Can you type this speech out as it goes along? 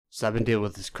So I've been dealing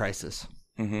with this crisis.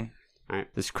 Mm-hmm. All right.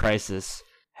 This crisis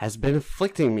has been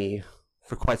afflicting me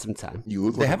for quite some time.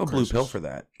 They have a blue pill for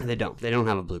that. They don't. They don't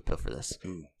have a blue pill for this.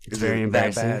 Ooh. It's very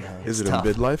embarrassing. Bad, huh? Is it tough. a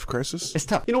midlife crisis? It's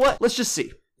tough. You know what? Let's just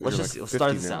see. Let's You're just see. like Let's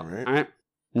start 50 this now, out. right? All right.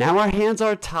 Now our hands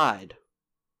are tied.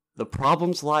 The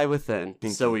problems lie within.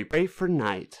 So we pray for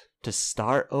night to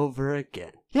start over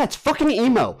again. Yeah, it's fucking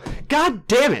emo. God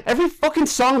damn it. Every fucking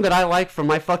song that I like from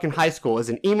my fucking high school is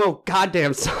an emo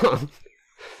goddamn song.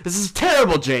 This is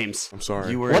terrible, James. I'm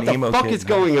sorry. You were What an the emo fuck kid, is huh?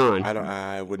 going on?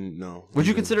 I wouldn't know. Would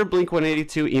you consider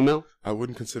Blink-182 emo? I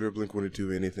wouldn't consider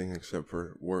Blink-182 anything except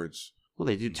for words. Well,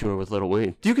 they do tour with Lil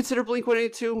Wayne. Do you consider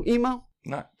Blink-182 emo?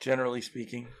 Not generally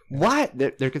speaking. What?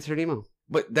 They're considered emo.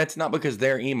 But that's not because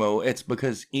they're emo. It's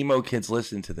because emo kids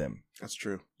listen to them. That's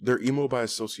true. They're emo by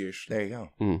association. There you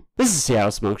go. This is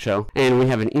Seattle Smoke Show, and we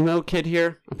have an emo kid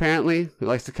here, apparently, who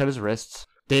likes to cut his wrists.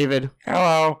 David,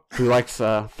 Hello. who likes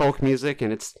folk music,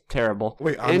 and it's terrible.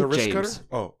 Wait, I'm and the wrist James.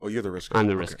 cutter? Oh, you're the wrist cutter. I'm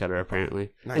the wrist cutter, apparently.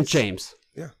 Nice. And James.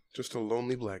 Yeah, just a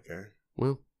lonely black guy.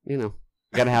 Well, you know,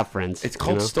 gotta have friends. It's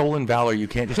called you know? stolen valor. You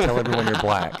can't just tell everyone you're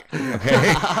black.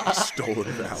 Okay? Stolen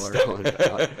valor. Stolen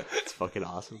valor. It's fucking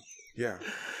awesome. Yeah.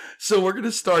 So we're going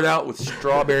to start out with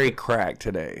strawberry crack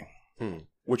today.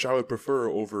 Which I would prefer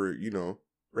over,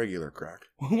 regular crack.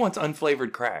 Who wants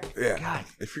unflavored crack? Yeah. God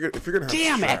If you're gonna have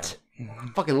damn strap- it!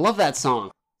 Fucking love that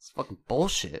song. It's fucking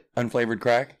bullshit. Unflavored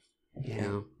crack?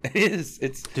 Yeah. It is.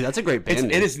 It's Dude, that's a great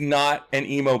band. it is not an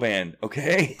emo band,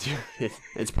 okay?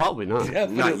 It's probably not.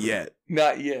 Definitely Not yet,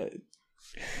 Not yet.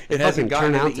 It Fucking hasn't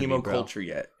gotten turn out into to emo be, bro. culture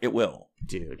yet. It will.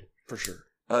 Dude. for sure.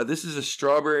 This is a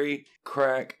strawberry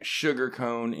crack sugar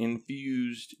cone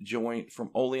infused joint from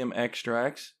Oleum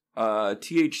Extracts.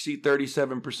 THC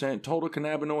 37%, total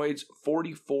cannabinoids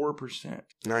 44%.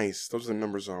 Nice. Those are the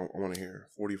numbers I want to hear.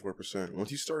 44%.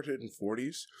 Once you start hitting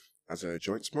 40s as a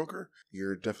joint smoker,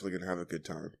 you're definitely gonna have a good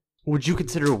time. Would you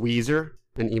consider Weezer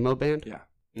an emo band? Yeah.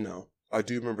 No, I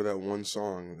do remember that one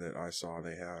song that I saw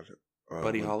they had.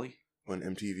 Buddy Holly? When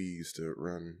MTV used to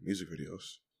run music videos.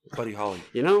 Buddy Holly.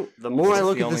 You know, the more I That's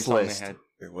look the at only this song they list, had.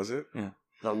 Wait, was it? Yeah.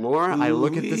 the more I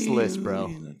look at this list, bro.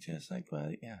 You look just like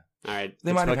Buddy. Yeah. All right.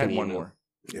 They it's might have had fucking one emo. more.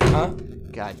 Yeah. Huh?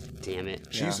 God damn it.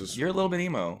 Jesus. Yeah. You're a little bit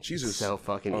emo. Jesus. So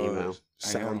fucking emo. I know.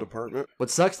 Sound department.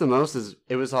 What sucks the most is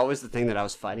it was always the thing that I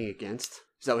was fighting against.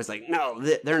 It's always like, no,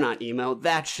 they're not emo.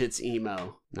 That shit's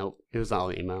emo. Nope. It was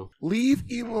all emo. Leave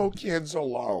emo kids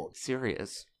alone.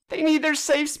 Serious. They need their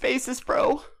safe spaces,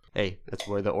 bro. Hey, that's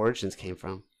where the origins came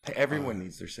from. Hey, everyone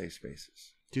needs their safe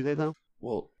spaces. Do they, though?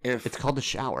 Well, if It's called the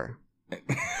shower.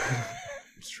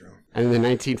 It's true. And in the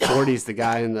 1940s, the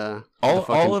guy in the all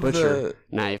fucking of butcher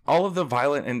knife. all of the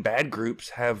violent and bad groups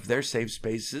have their safe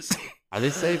spaces. Are they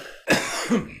safe?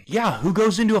 Yeah, who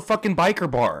goes into a fucking biker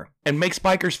bar and makes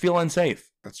bikers feel unsafe?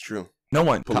 That's true. No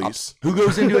one. Police. Who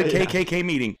goes into a Yeah. KKK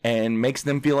meeting and makes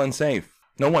them feel unsafe?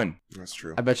 No one. That's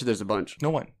true. I bet you there's a bunch.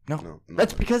 No one. No. No.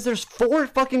 That's because there's 4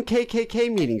 fucking KKK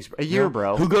meetings a year, No.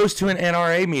 bro. Who goes to an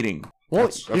NRA meeting Well,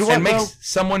 That's- you know what, and bro? makes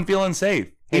someone feel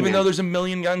unsafe? Hey, Even man. though there's a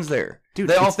million guns there. Dude,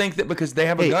 they all it's- think that because they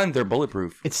have a Hey. gun, they're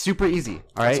bulletproof. It's super easy,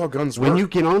 all right? That's how guns When work. you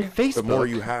get on Facebook, The more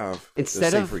you have,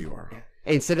 Instead the of- safer you are.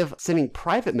 instead of sending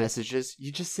private messages,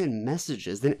 you just send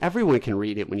messages. Then everyone can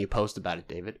read it when you post about it,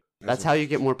 David. That's how you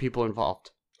get more people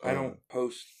involved. I don't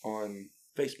post on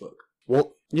Facebook.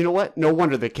 Well, you know what? No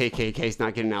wonder the KKK's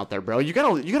not getting out there, bro. You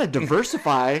gotta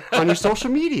diversify on your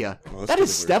social media. Well, that's That is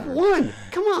pretty step weird, one.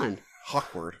 Come on.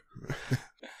 Awkward.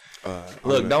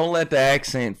 Look, don't let the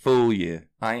accent fool you.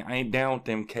 I ain't down with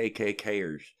them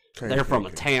KKKers. They're from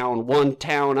a town, one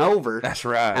town over, That's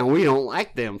right. and we don't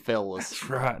like them fellas. That's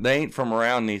right. They ain't from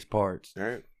around these parts. All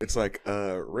right. It's like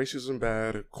racism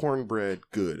bad, cornbread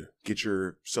good. Get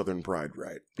your Southern pride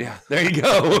right. Yeah, there you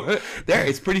go. There,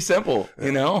 it's pretty simple,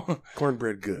 you know?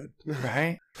 Cornbread good.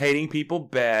 Right? Hating people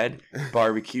bad,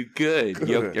 barbecue good.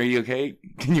 Good. Are you okay?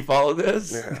 Can you follow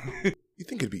this? Yeah. You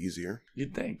think it'd be easier.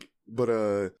 You'd think.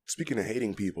 But speaking of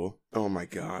hating people, oh my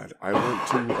God, I went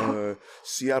to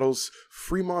Seattle's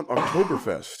Fremont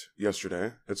Oktoberfest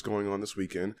yesterday. It's going on this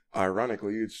weekend.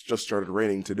 Ironically, it's just started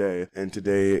raining today, and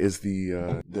today is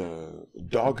the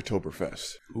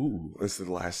Dogtoberfest. Ooh, it's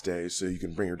the last day, so you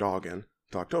can bring your dog in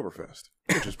to Oktoberfest.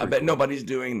 Which is I pretty bet cool. nobody's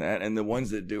doing that, and the ones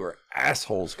that do are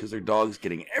assholes because their dog's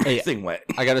getting everything wet.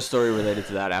 I got a story related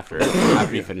to that after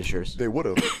you finish yours. They would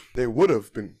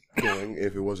have been going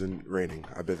if it wasn't raining.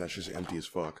 I bet that's just empty as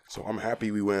fuck. So I'm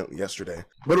happy we went yesterday.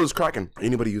 But it was cracking.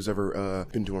 Anybody who's ever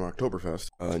been to an Oktoberfest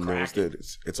knows that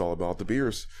it's all about the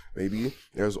beers, baby.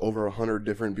 There's over 100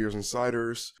 different beers and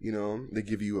ciders. You know, they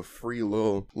give you a free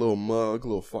little mug,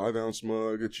 little 5-ounce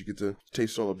mug that you get to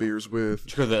taste all the beers with.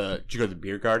 Did you go to the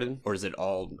beer garden, or is it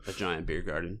all a giant beer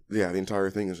garden? Yeah, the entire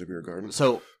thing is a beer garden.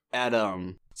 So at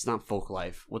it's not Folk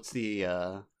Life. What's the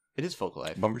It is Folk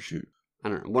Life. Bumbershoot. I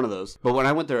don't know, one of those. But when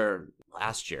I went there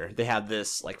last year, they had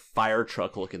this like fire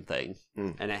truck looking thing,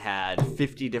 and it had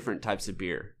 50 different types of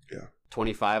beer. Yeah,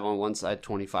 25 on one side,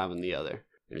 25 on the other.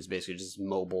 It was basically just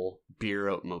mobile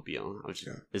beer mobile.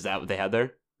 Is that what they had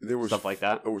there? There was stuff like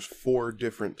that. There was 4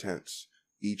 different tents.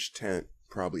 Each tent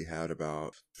probably had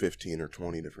about 15 or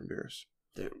 20 different beers.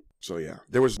 Damn. So yeah,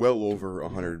 there was well over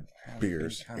 100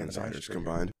 beers and ciders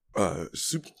combined.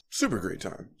 Super great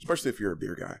time, especially if you're a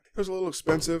beer guy. It was a little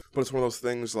expensive, but it's one of those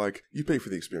things like you pay for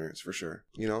the experience for sure.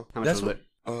 You know, How much was it?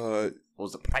 What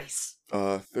was the price?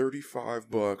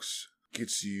 $35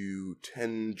 gets you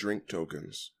 10 drink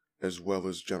tokens as well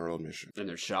as general admission. And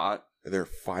they're shot. They're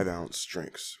 5-ounce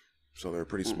drinks, so they're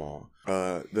pretty small.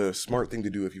 The smart thing to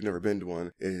do if you've never been to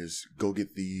one is go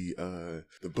get the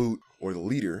boot or the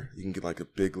liter. You can get like a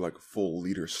big like full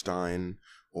liter Stein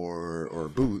or a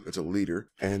boot that's a liter,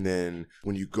 and then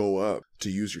when you go up to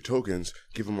use your tokens,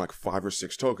 give them like 5 or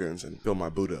 6 tokens and fill my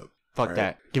boot up. Fuck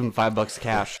that. Give them $5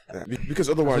 cash. Yeah, because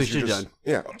otherwise you're just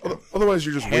otherwise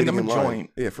you're just Hand waiting them in a line. joint.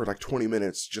 Yeah, for like 20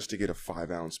 minutes just to get a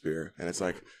 5-ounce beer, and it's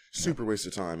like super waste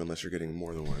of time unless you're getting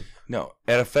more than one. No,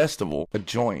 at a festival, a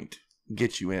joint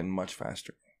gets you in much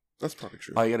faster. That's probably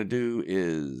true. All you got to do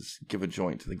is give a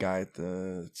joint to the guy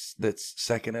that's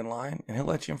second in line, and he'll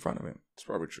let you in front of him. That's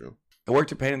probably true. It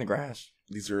worked at Pain in the Grass.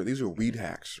 These are weed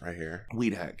hacks right here.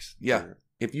 Weed hacks. Yeah.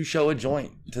 If you show a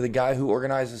joint to the guy who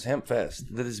organizes Hemp Fest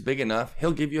that is big enough,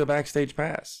 he'll give you a backstage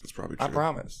pass. That's probably true. I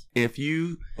promise. If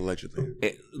you... Allegedly.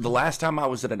 The last time I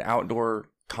was at an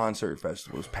outdoor concert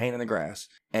festival was Pain in the Grass,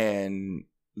 and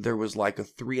there was like a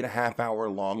 3.5 hour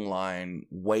long line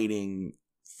waiting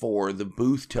for the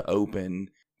booth to open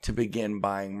to begin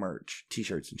buying merch,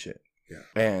 t-shirts and shit. Yeah.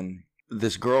 And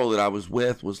this girl that I was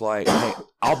with was like, hey,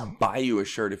 I'll buy you a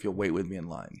shirt if you'll wait with me in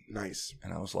line. Nice.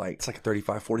 And I was like, it's like a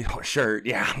 $35, $40 shirt.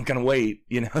 Yeah, I'm going to wait.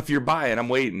 You know, if you're buying, I'm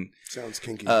waiting. Sounds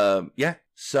kinky. Yeah.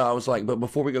 So I was like, but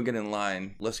before we go get in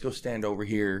line, let's go stand over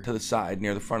here to the side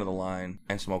near the front of the line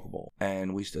and smoke a bowl.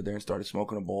 And we stood there and started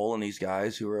smoking a bowl. And these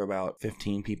guys who were about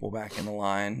 15 people back in the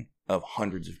line of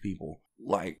hundreds of people,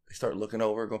 like they start looking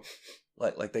over, go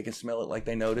like they can smell it, like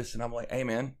they notice. And I'm like, hey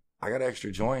man, I got an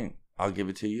extra joint. I'll give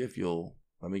it to you if you'll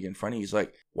let me get in front of you. He's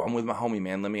like, well, I'm with my homie,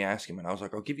 man. Let me ask him. And I was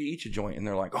like, I'll give you each a joint. And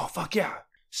they're like, oh, fuck yeah.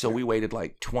 So we waited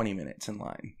like 20 minutes in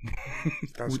line.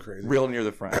 That's crazy. Real near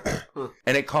the front.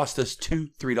 And it cost us 2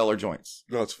 $3 joints.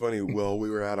 No, it's funny. Well,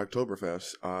 we were at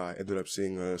Oktoberfest. I ended up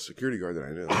seeing a security guard that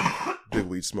I knew. Big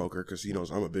weed smoker, because he knows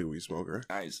I'm a big weed smoker.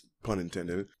 Nice. Pun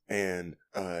intended. And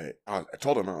I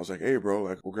told him, I was like, hey, bro,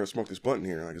 like, we're going to smoke this blunt in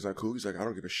here. Like, is that cool? He's like, I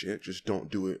don't give a shit. Just don't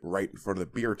do it right in front of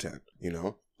the beer tent, you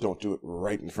know? Don't do it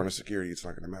right in front of security. It's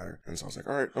not going to matter. And so I was like,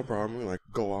 all right, no problem. We like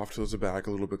go off to the back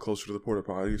a little bit closer to the porta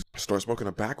potties. Start smoking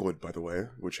a backwood, by the way,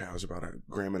 which has about 1.5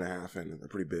 grams and they're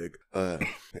pretty big.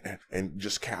 And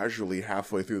just casually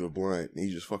halfway through the blunt, he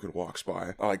just fucking walks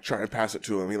by. I like try and pass it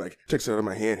to him. He like takes it out of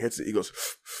my hand, hits it. He goes,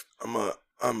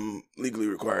 I'm legally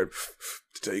required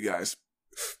to tell you guys,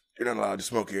 you're not allowed to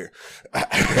smoke here.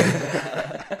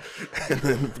 And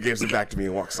then gives it back to me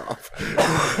and walks off.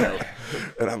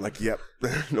 And I'm like, yep,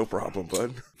 no problem,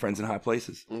 bud. Friends in high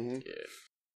places. Mm-hmm. Yeah.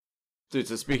 Dude,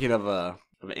 so speaking of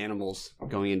animals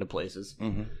going into places,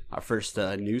 our first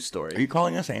news story. Are you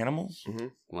calling us animals? Mm-hmm.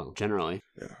 Well, generally.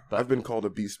 Yeah. But I've been called a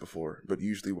beast before, but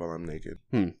usually while I'm naked.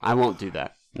 I won't do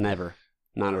that. Never.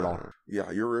 Not at all. Yeah,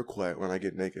 you're real quiet when I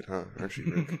get naked, huh? Aren't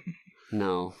you, Rick?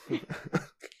 No.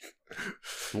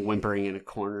 Whimpering in a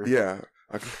corner. Yeah.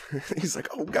 He's like,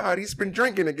 oh, God, he's been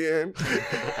drinking again.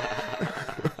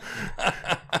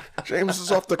 James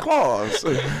is off the claws.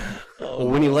 Well,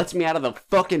 when he lets me out of the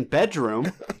fucking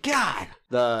bedroom, God,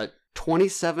 the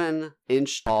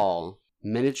 27-inch tall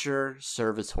miniature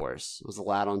service horse was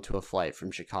allowed onto a flight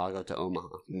from Chicago to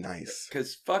Omaha. Nice.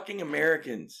 Because fucking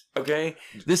Americans, okay?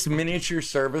 This miniature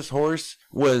service horse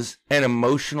was an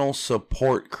emotional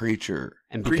support creature.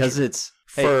 And because it's...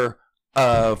 For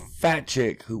a fat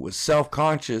chick who was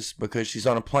self-conscious because she's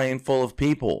on a plane full of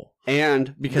people.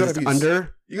 And because it's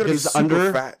under... You gotta be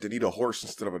super fat to need a horse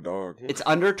instead of a dog. It's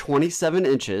under 27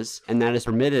 inches, and that is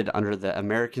permitted under the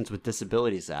Americans with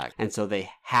Disabilities Act. And so they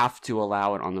have to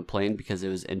allow it on the plane because it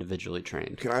was individually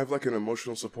trained. Can I have like an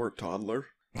emotional support toddler?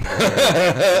 Like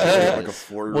a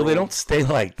 4-year-old. Well, they don't stay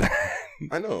like that.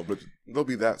 I know, but they'll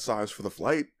be that size for the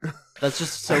flight. That's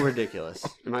just so ridiculous.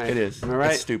 It is. Am I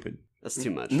right? It's stupid. That's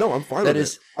too much. No, I'm fine That with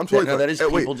is. it. I'm totally that is fine.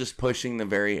 Hey, people just pushing the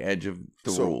very edge of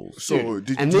the rules. So, Dude,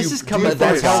 did, and do this you- is do coming- you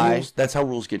that's find- how- That's how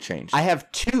rules get changed. I have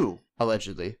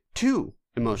allegedly two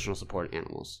emotional support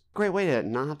animals. Great way to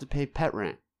not have to pay pet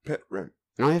rent. Pet rent.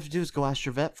 And all you have to do is go ask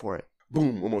your vet for it.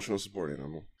 Boom, emotional support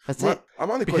animal. That's My- it.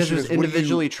 I'm on the Because question it was is, what do you-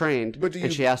 individually trained, but do you-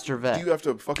 and she asked her vet. Do you have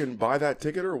to fucking buy that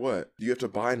ticket or what? Do you have to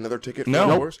buy another ticket for No.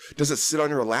 the horse? Does it sit on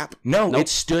your lap? no, Nope. it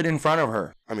stood in front of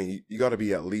her. I mean, you got to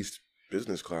be at least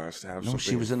business class to have No, something.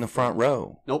 she was in the front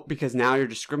row. Nope, because now you're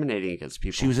discriminating against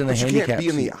people. She was in the But you handicap can't be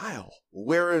in the seat. aisle.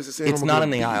 Where is this animal? It's not gonna in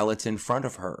the be? aisle. It's in front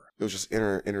of her. It was just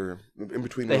in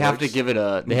between. They her have to legs? give it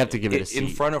a. They have to give it a seat. in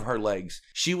front of her legs.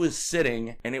 She was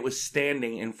sitting, and it was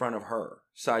standing in front of her,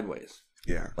 sideways,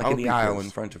 Yeah, I like in would the be aisle pissed.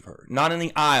 in front of her. Not in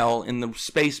the aisle, in the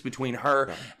space between her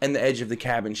No. and the edge of the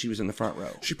cabin. She was in the front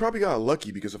row. She probably got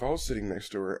lucky because if I was sitting next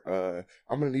to her,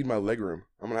 I'm gonna need my leg room.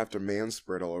 I'm gonna have to man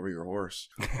spread all over your horse.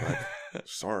 Like,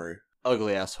 sorry.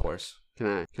 Ugly ass horse.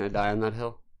 Can I die on that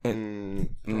hill?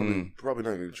 Probably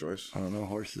not a good choice. I don't know.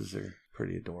 Horses are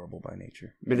pretty adorable by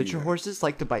nature. Miniature Yeah. horses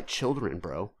like to bite children,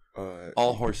 bro.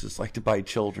 All horses like to bite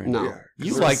children. No. Yeah.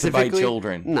 You like to bite Specifically-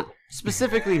 children. No,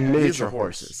 specifically He is a miniature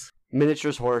horse. horses.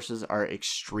 Miniature horses are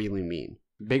extremely mean.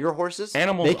 Bigger horses,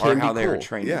 Animals they are can how be they are cool.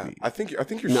 trained Yeah, to be. I think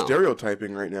you're No.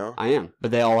 stereotyping right now. I am, but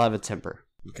they all have a temper.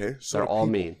 Okay, so They're all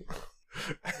people- mean.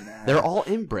 They're all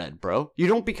inbred, bro. You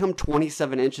don't become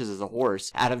 27 inches as a horse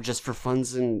out of just for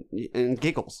funs and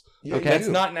giggles. Yeah, okay, you That's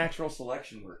do. not natural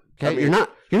selection work. okay. I mean-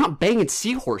 you're not banging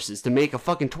seahorses to make a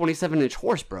fucking 27-inch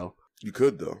horse, bro. You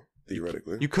could though,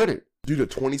 theoretically. You couldn't, Dude, a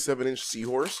 27-inch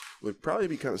seahorse would probably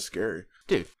be kind of scary.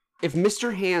 dude. If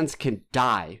Mr. Hands can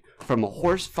die from a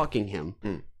horse fucking him,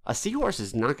 Mm. a seahorse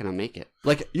is not gonna make it.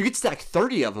 Like you could stack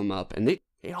 30 of them up, and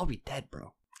they'd all be dead,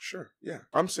 bro. Sure, yeah.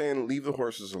 I'm saying leave the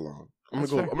horses alone.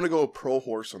 That's fair. I'm gonna go pro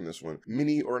horse on this one,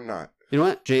 mini or not. You know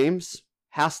what? James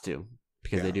has to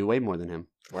because Yeah. they do way more than him.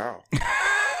 Wow,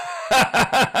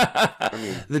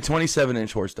 I the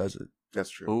 27-inch horse does it. that's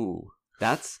true. Ooh,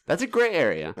 that's a gray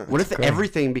area. What if gray.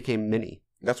 everything became mini?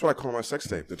 That's what I call my sex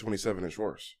tape, the 27-inch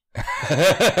horse. I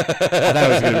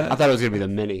thought it was gonna be the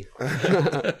mini.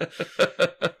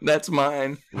 That's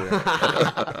mine.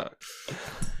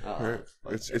 Right.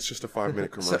 It's just a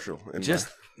 5-minute commercial. and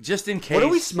Just in case. What are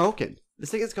we smoking? This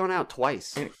thing has gone out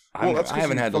twice. I, that's 'cause I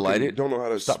haven't you had to light fucking it. Don't know how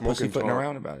to Stop smoke and pussyfooting talk.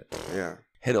 around about it. Yeah.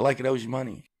 Hit it like it owes you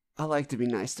money. I like to be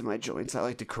nice to my joints. I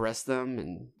like to caress them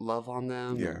and love on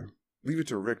them. Yeah. Leave it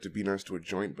to Rick to be nice to a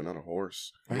joint, but not a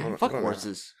horse. I Man, don't- fuck I don't know.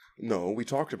 horses. No, we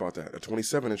talked about that. A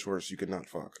 27-inch horse you could not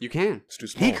fuck. You can. It's too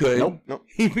small. He could. Nope. No.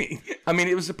 I mean,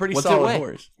 it was a pretty What's it solid weigh?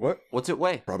 horse. What? What's it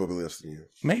weigh? Probably less than you.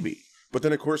 Maybe. But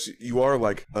then, of course, you are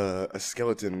like a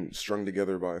skeleton strung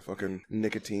together by fucking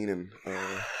nicotine and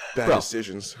bad Bro.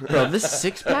 decisions. Bro, this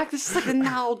 6-pack, this is like a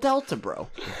Nile Delta, bro.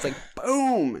 It's like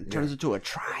boom, it turns into a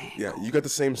triangle. Yeah, you got the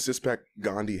same six-pack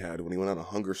Gandhi had when he went on a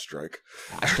hunger strike.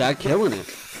 Hashtag killing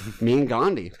it. Me and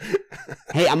Gandhi.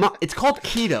 Hey, it's called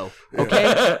keto,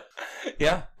 okay?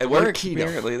 Yeah, it What a works. keto.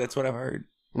 Apparently, that's what I've heard.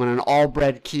 I'm on an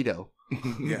all-bred keto.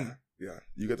 Yeah, yeah.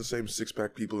 You got the same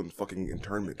six-pack people in fucking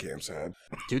internment camps had.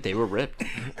 Dude, they were ripped.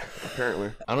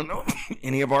 Apparently. I don't know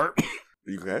any of our. Are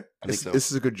you okay? I think so.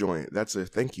 This is a good joint. That's a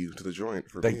thank you to the joint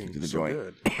for Thank being you to the so joint.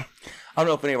 good. I don't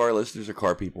know if any of our listeners are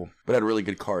car people, but I had a really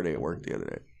good car day at work the other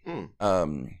day.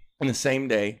 Mm. In the same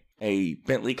day, a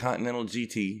Bentley Continental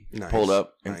GT Nice. pulled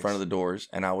up in Nice. front of the doors,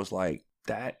 and I was like,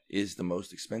 that is the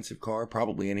most expensive car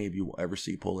probably any of you will ever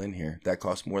see pull in here. That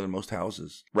costs more than most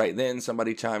houses. Right then,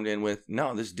 somebody chimed in with,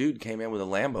 no, this dude came in with a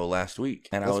Lambo last week.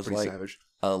 And That's I was pretty like, savage.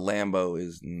 a Lambo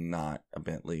is not a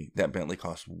Bentley. That Bentley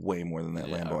costs way more than that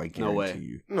Yeah, Lambo, I guarantee no way.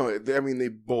 you. No, I mean they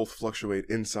both fluctuate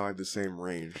inside the same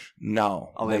range.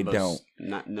 No, A they Lambo's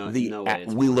don't. No The way.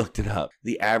 it's we more. looked it up.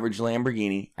 The average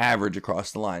Lamborghini, average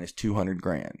across the line, is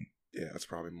 $200,000. Yeah, that's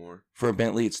probably more. For a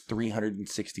Bentley, it's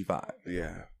 $365.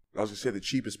 Yeah, I was gonna say the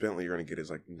cheapest Bentley you're gonna get is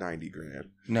like $90,000.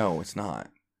 No, it's not.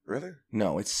 Really?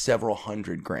 No, it's several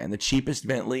 $100,000. The cheapest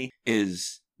Bentley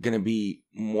is gonna be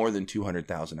more than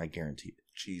 $200,000. I guarantee it.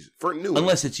 Jeez, for a new one.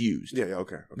 Unless it's used. Yeah,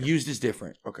 okay. Used is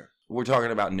different. Okay. We're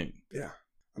talking about new. Yeah.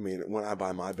 I mean, when I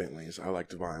buy my Bentleys, I like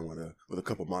to buy them with a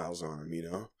couple miles on them. You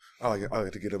know, I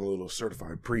like to get them a little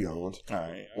certified pre-owned All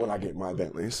right. when I get my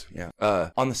Bentleys. Yeah.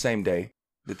 On the same day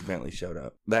that the Bentley showed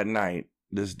up, that night,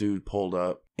 this dude pulled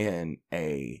up in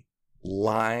a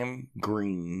lime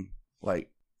green, like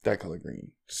that color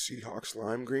green, Seahawks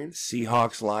lime green.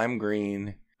 Seahawks lime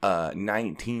green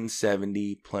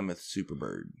 1970 Plymouth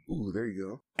Superbird. Ooh, there you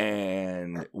go.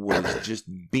 And was just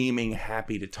beaming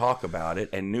happy to talk about it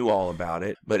and knew all about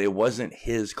it, but it wasn't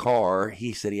his car.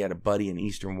 He said he had a buddy in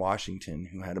Eastern Washington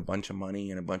who had a bunch of money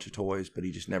and a bunch of toys, but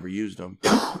he just never used them,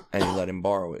 and he let him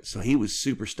borrow it. So he was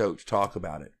super stoked to talk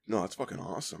about it. No, it's fucking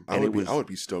awesome. And I would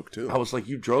be stoked too. I was like,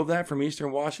 "You drove that from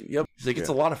Eastern Washington?" Yep. He's like, "It's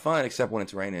a lot of fun, except when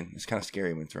it's raining. It's kind of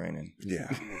scary when it's raining."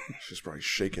 Yeah, it's just probably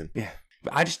shaking. Yeah.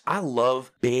 But I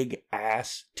love big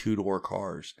ass 2-door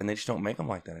cars, and they just don't make them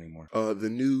like that anymore.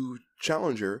 The new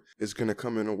Challenger is gonna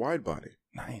come in a wide body.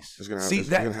 Nice. It's gonna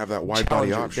have that wide body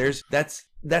Challenger, option.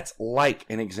 That's like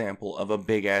an example of a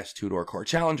big ass 2-door car.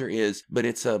 Challenger is, but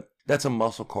that's a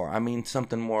muscle car. I mean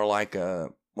something more like the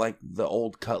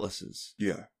old Cutlasses.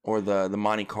 Yeah. Or the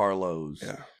Monte Carlos.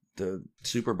 Yeah. The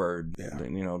Superbird.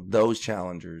 Yeah. Those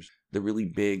Challengers. The really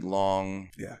big,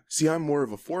 long. Yeah. See, I'm more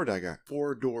of a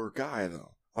four-door guy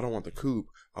though. I don't want the coupe.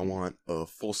 I want a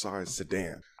full-size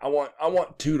sedan. I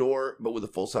want 2-door, but with a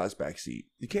full size back seat.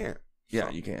 You can't. Yeah,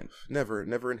 you can. Never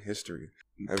in history.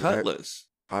 Cutlass.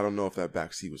 I don't know if that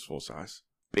back seat was full-size.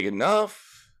 Big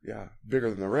enough. Yeah, bigger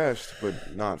than the rest,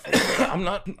 but not full-size. I'm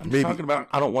talking about.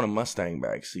 I don't want a Mustang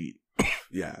back seat.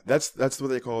 Yeah, that's what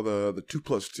they call the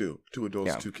 2+2, 2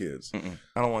 adults, 2 kids.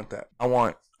 I don't want that. I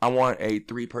want a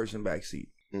 3-person back seat.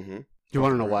 Mm-hmm. You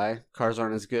want to know why cars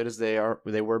aren't as good as they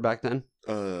were back then?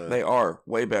 They are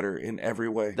way better in every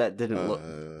way. That didn't look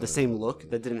the same look.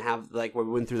 That didn't have like we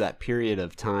went through that period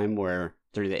of time where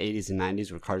during the 80s and 90s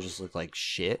where cars just looked like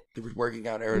shit. They were working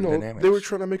out No, aerodynamics. they were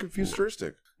trying to make it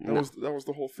futuristic. That was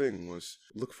the whole thing, was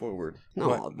look forward.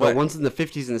 No, the ones in the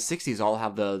 50s and the 60s all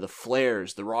have the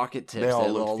flares, the rocket tips. They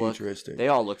all look futuristic. They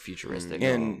all look futuristic.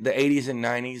 In the 80s and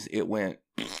 90s, it went.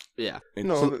 Yeah.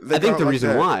 No, so I think the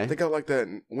reason why they got like that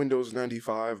Windows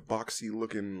 95 boxy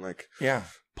looking like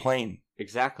plain.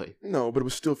 Exactly. No, but it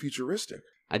was still futuristic.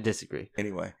 I disagree.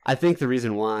 Anyway, I think the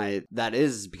reason why that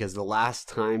is because the last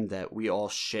time that we all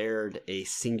shared a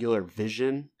singular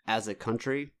vision as a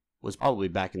country was probably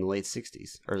back in the late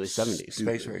 60s, early 70s.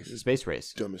 Space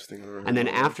race. Dumbest thing I've ever heard. And then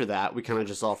after that, we kind of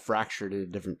just all fractured into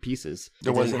different pieces.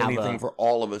 There wasn't anything for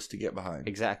all of us to get behind.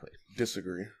 Exactly.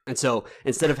 Disagree. And so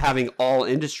instead of having all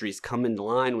industries come into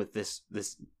line with this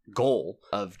goal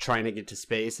of trying to get to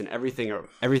space and everything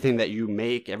that you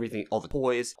make, all the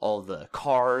toys, all the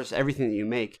cars, everything that you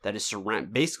make that is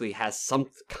basically has some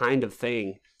kind of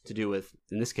thing to do with,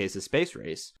 in this case, a space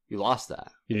race, you lost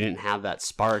that. You didn't have that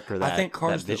spark or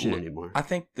that vision anymore. I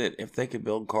think that if they could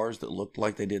build cars that looked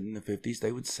like they did in the 50s,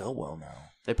 they would sell well now.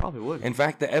 They probably would. In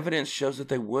fact, the evidence shows that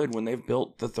they would. When they've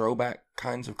built the throwback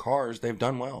kinds of cars, they've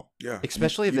done well. Yeah.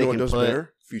 Especially if you they know can what does put...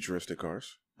 better? Futuristic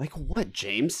cars. Like what,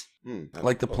 James?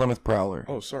 Like the Plymouth Prowler.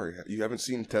 Oh, sorry. You haven't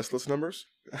seen Tesla's numbers?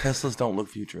 Teslas don't look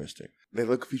futuristic. They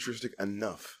look futuristic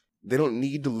enough. They don't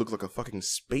need to look like a fucking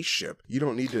spaceship. You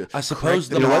don't need to. I suppose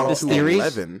this theory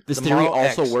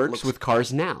also X works with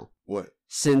cars now. What?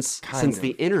 Since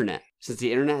the internet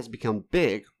has become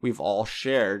big, we've all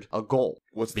shared a goal.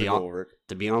 What's the goal, Rick?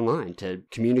 To be online, to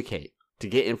communicate, to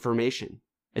get information.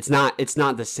 It's not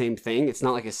the same thing. It's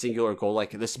not like a singular goal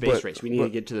like the space race. We need to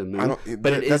get to the moon.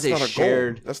 But it is a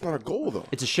shared... Goal. That's not a goal, though.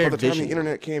 It's a shared vision. By the time the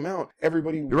internet came out,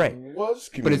 everybody was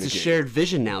communicating. But it's a shared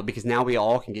vision now because now we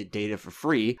all can get data for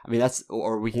free. I mean,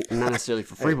 we can, not necessarily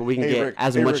for free, but we can get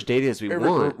as much data as we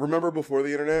want. Remember before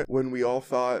the internet when we all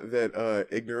thought that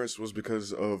ignorance was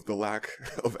because of the lack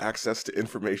of access to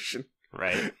information?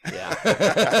 Right. Yeah.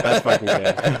 That's fucking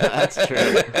good. That's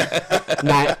true.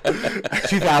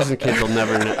 2,000 kids will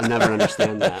never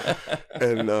understand that.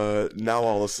 And now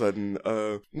all of a sudden,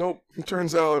 nope. It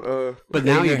turns out, but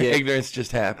now ignorance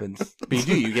just happens. But you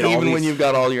do. You get even when you've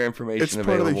got all your information. It's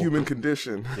available. part of the human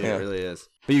condition. Yeah, it really is.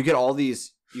 But you get all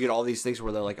these. You get all these things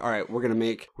where they're like, all right, we're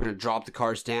gonna drop the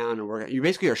cars down, and you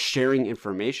basically are sharing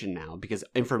information now because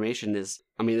information is,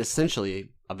 I mean,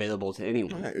 essentially available to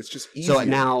anyone. Right, it's just easier. So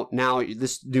now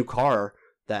this new car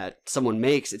that someone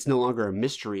makes, it's no longer a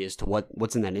mystery as to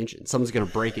what's in that engine. Someone's gonna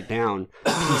break it down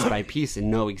piece by piece and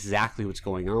know exactly what's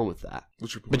going on with that.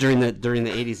 But during the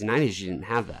 80s and 90s, you didn't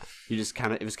have that. You just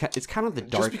it's kind of the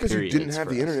dark period. Just because you didn't have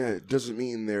the internet doesn't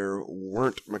mean there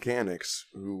weren't mechanics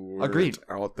who were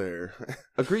out there.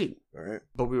 Agreed. All right.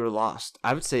 But we were lost.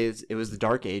 I would say it was the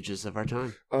dark ages of our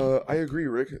time. I agree,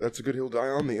 Rick. That's a good hill to die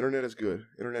on. The internet is good.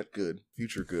 Internet good.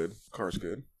 Future good. Cars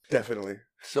good. Definitely.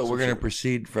 So we're gonna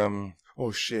proceed from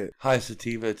high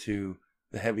sativa to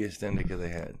the heaviest indica they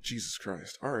had. Jesus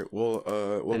Christ. All right. Well,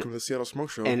 welcome to the Seattle Smoke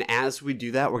Show. And as we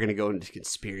do that, we're going to go into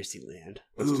conspiracy land.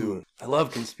 Let's do it. I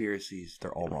love conspiracies.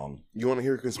 They're all wrong. You want to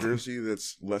hear a conspiracy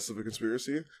that's less of a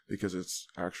conspiracy? Because it's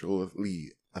actually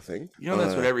a thing. You know,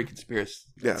 that's what every conspiracy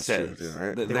yeah, it's says. true, yeah,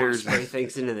 right? That They want to there's spray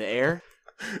things into the air?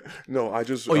 No, I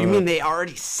just. Oh, you mean they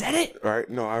already said it? All right.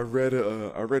 No, I read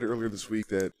earlier this week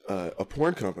that a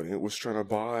porn company was trying to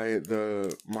buy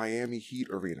the Miami Heat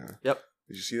arena. Yep.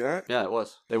 Did you see that? Yeah, it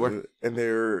was. They were.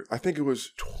 And I think it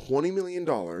was $20 million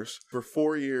for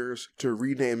 4 years to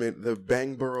rename it the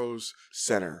Bang Bros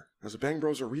Center. Was it Bang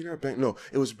Bros Arena? No,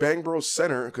 it was Bang Bros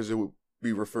Center because it would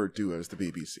be referred to as the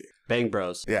BBC. Bang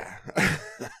Bros. Yeah.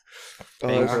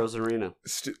 Bang Bros Arena.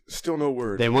 Still no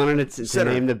word. They wanted it to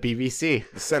Center. name the BBC.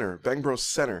 The center. Bang Bros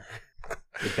Center.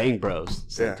 The Bang Bros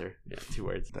Center. Yeah, 2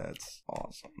 words. that's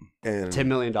awesome. And $10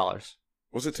 million.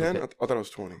 was it 10? Okay. I thought it was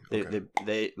 20. Okay.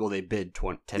 They bid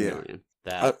 $10 million.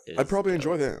 I'd probably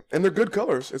enjoy that. And they're good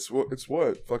colors. It's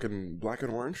what? Fucking black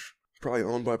and orange? Probably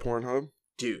owned by Pornhub.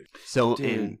 Dude. So Dude,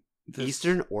 in this-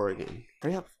 Eastern Oregon.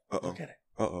 Hurry up. Uh-oh. Look at it.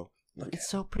 Uh-oh. Look at It's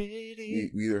so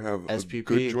pretty. We either have SPP. a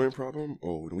good joint problem,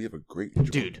 and we have a great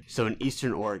joint. Dude, so in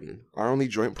Eastern Oregon, Our only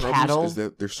joint problem Cattle? is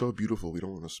that they're so beautiful, we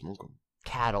don't want to smoke them.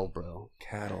 cattle, bro,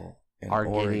 cattle in are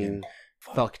Oregon. getting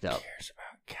fucked up. Cares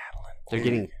about cattle in They're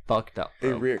Oregon. getting fucked up, Hey,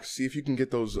 bro. Rick, see if you can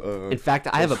get those. In fact,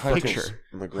 I have a those hunters picture.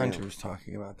 on the ground. Hunter was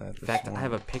talking about that. In fact, I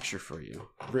have a picture for you.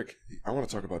 Rick, I want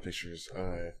to talk about pictures.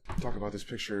 Talk about this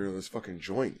picture of this fucking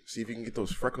joint. See if you can get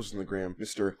those freckles in the gram,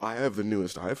 Mister. I have the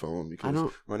newest iPhone because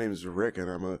don't- my name is Rick and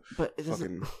I'm a But it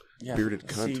doesn't. fucking bearded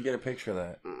See, cunt. you get a picture of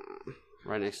that.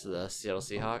 Right next to the Seattle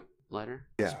Seahawk lighter.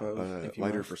 Yeah, suppose, if you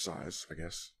lighter must. for size, I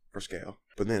guess. For scale,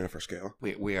 banana for scale.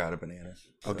 We out of bananas.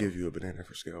 I'll give you a banana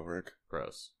for scale, Rick.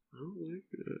 Gross. I don't like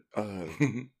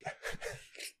it.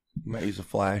 you might use a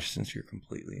flash since you're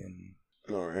completely in.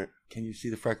 All right. Can you see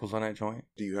the freckles on that joint?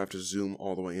 Do you have to zoom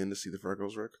all the way in to see the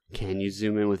freckles, Rick? Can you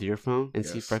zoom in with your phone and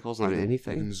see Yes. freckles on You can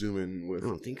anything? zoom in with. I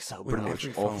don't think so, With bro. every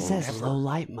It phone. It says ever. low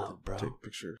light mode, bro. Take a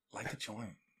picture. Light the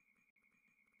joint.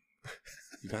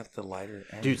 You got the lighter.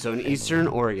 and- Dude, so in and Eastern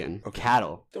the- Oregon, Okay.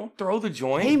 cattle. Don't throw the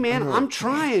joint. Hey, man, No. I'm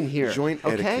trying here. Joint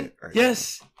okay? etiquette. Right.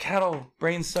 Yes, cattle,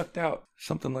 brain sucked out.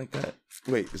 Something like that.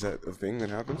 Wait, is that a thing that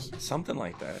happens? Something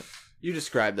like that. You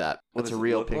describe that. What That's does a it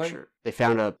real look like? picture. They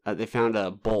found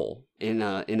a bull in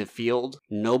a field,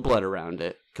 no blood around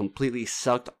it, completely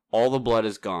sucked. All the blood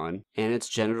is gone, and its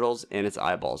genitals and its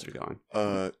eyeballs are gone.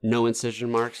 No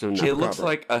incision marks, no nothing. It looks Chupacabra.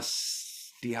 like a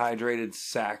dehydrated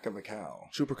sack of a cow.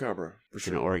 Chupacabra for It's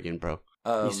in sure. Oregon, bro.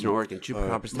 Eastern Oregon,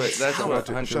 Chupacabra's but that's Shout what out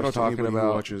to, Hunter shout was out to talking anybody who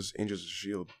about. watches Angels of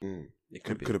Shield. It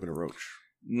could be. Could have been a roach.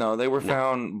 No, they were No.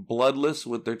 found bloodless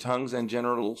with their tongues and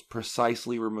genitals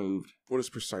precisely removed. What does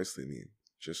precisely mean?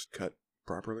 Just cut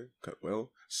properly, cut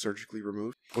well, surgically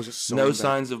removed. Was it sewn No back?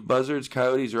 signs of buzzards,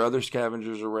 coyotes, or other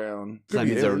scavengers around. So that Could be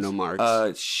means there were no aliens.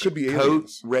 marks. Could be coat,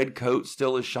 aliens. red coat,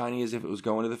 still as shiny as if it was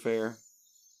going to the fair.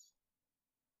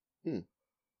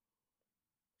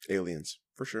 Aliens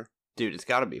for sure. Dude, it's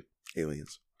gotta be.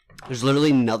 Aliens. There's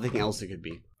literally nothing else it could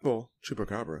be. Well,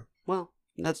 Chupacabra. Well,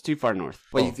 that's too far north.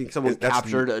 What, you Oh, think someone that's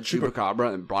captured a Chupa-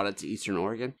 chupacabra and brought it to Eastern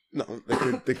Oregon? No,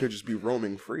 they could just be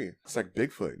roaming free. It's like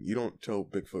Bigfoot. You don't tell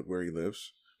Bigfoot where he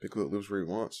lives. Bigfoot lives where he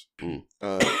wants. Mm.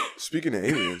 Speaking of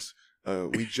aliens,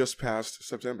 we just passed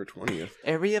September 20th,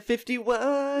 Area and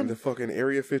 51! the fucking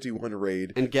Area 51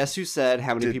 raid. And guess who said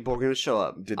how many Did- people were going to show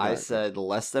up? did I not. said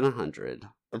less than 100.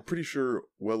 I'm pretty sure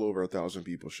well over 1,000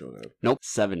 people showed up. Nope,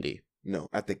 70. No,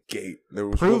 at the gate there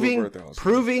was well over Proving 1,000.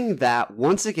 proving that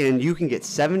once again you can get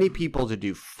 70 people to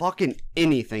do fucking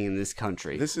anything in this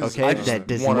country. This is- okay. I just That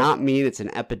does wanna- not mean it's an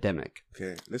epidemic.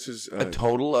 Okay, this is A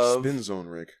total of spin zone,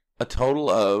 Rick.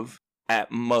 at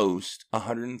most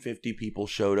 150 people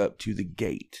showed up to the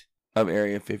gate of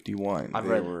Area 51. I've They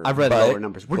read were- but, but- lower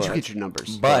numbers. Where'd you but- get your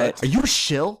numbers? but- Are you a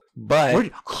shill? But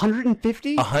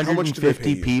 150? much do they pay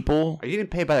 150 you? people. Are you getting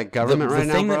paid by the government the right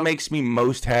now, thing bro? that makes me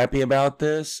most happy about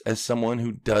this, as someone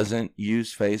who doesn't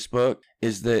use Facebook,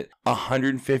 is that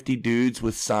 150 dudes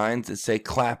with signs that say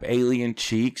 "clap alien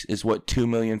cheeks" is what 2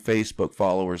 million Facebook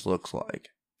followers looks like.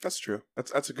 That's true.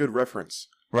 That's a good reference.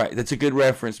 Right, that's a good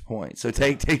reference point. So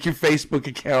take your Facebook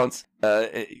accounts,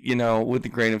 with a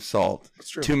grain of salt.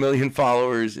 That's true. 2 million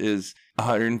followers is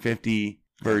 150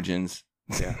 virgins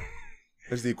Yeah,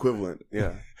 it's the equivalent.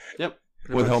 Yeah, Yep.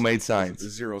 with homemade signs.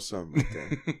 zero sum. Right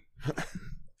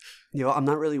there. I'm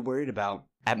not really worried about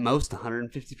at most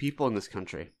 150 people in this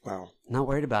country. Wow. Not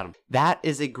worried about them. That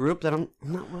is a group that I'm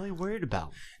not really worried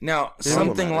about. Now, They're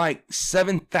something problematic. like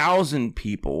 7,000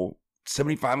 people,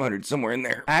 7,500, somewhere in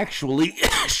there, actually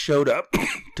showed up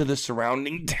to the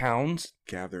surrounding towns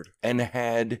Gathered. and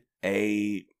had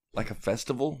a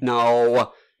festival.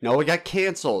 No, it got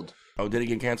canceled. Oh, did it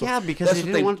get canceled? Yeah, because That's they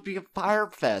what didn't want it to be a fire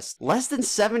fest. Less than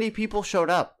 70 people showed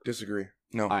up. Disagree.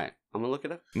 No, All right, I'm gonna look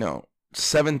it up. no.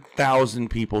 7,000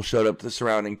 people showed up to the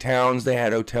surrounding towns. They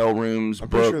had hotel rooms I'm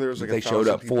pretty booked sure there was like they 1,000 showed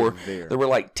up people for. there. There were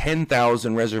like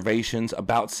 10,000 reservations.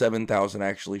 About 7,000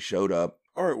 actually showed up.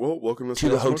 All right, well, welcome to the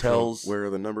Seattle Smoke Show, hotels. where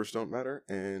the numbers don't matter,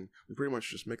 and we pretty much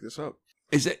just make this up.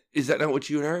 Is that not what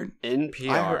you had heard?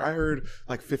 NPR. I heard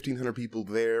like 1,500 people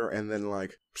there, and then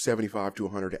like 75 to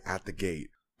 100 at the gate.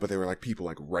 But they were like people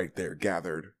like right there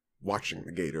gathered, watching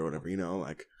the gate or whatever, you know,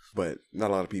 like. But not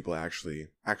a lot of people actually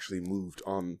moved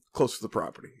on close to the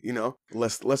property, you know.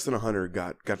 Less than 100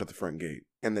 got to the front gate,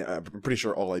 and I'm pretty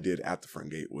sure all I did at the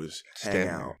front gate was hang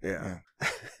out. Yeah.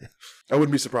 I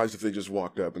wouldn't be surprised if they just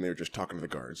walked up and they were just talking to the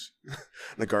guards.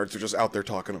 The guards are just out there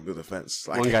talking them through the fence.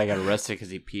 Like, One guy got arrested because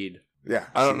he peed. yeah,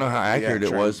 I don't know how accurate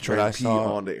it was, but I pee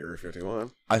saw onto Area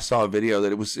 51. I saw a video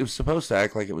that it was supposed to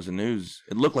act like it was a news.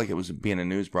 It looked like it was being a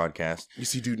news broadcast. You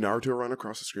see dude Naruto run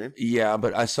across the screen? Yeah,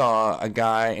 but I saw a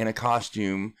guy in a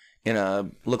costume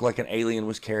looked like an alien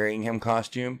was carrying him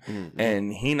costume, Mm-hmm.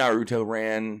 and Naruto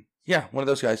ran. Yeah, one of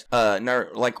those guys.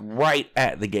 Like right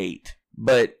at the gate,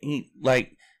 but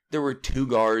there were two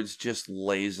guards just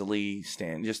lazily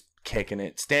just kicking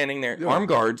it, standing there, Yeah. armed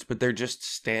guards, but they're just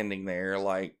standing there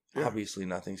like. Yeah. Obviously,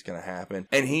 nothing's going to happen.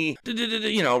 And he,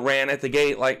 ran at the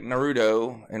gate like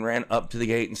Naruto and ran up to the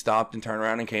gate and stopped and turned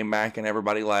around and came back and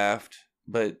everybody laughed.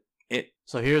 But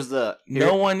So here's the...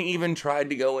 no one even tried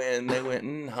to go in. They went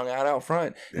and hung out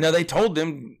front. Yeah. Now, they told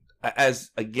them,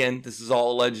 again, this is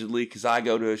all allegedly because I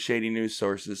go to shady news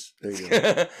sources. There you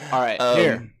go. All right,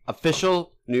 here.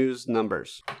 Official news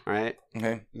numbers. All right.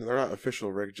 Okay. No, they're not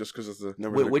official, Rick, just because of the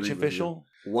numbers. Which agree with you. official?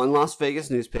 One Las Vegas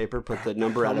newspaper put the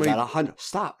number How at many- about 100.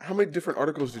 Stop. How many different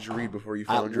articles did you read before you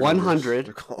found At your 100,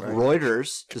 numbers?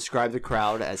 Reuters described the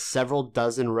crowd as several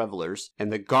dozen revelers,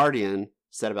 and The Guardian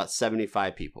said about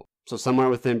 75 people. So somewhere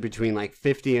within between like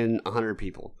 50 and 100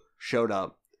 people showed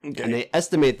up, Okay. and they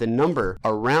estimate the number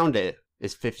around it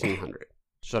is 1,500.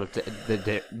 Shut up to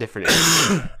the different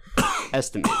areas.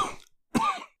 Estimated.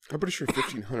 I'm pretty sure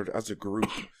 1,500 as a group.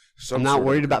 I'm not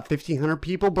worried about 1,500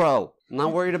 people, bro. I'm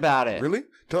not worried about it. Really?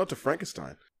 Tell it to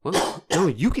Frankenstein. Well, no,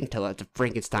 you can tell that to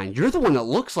Frankenstein. You're the one that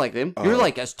looks like him. You're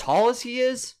like as tall as he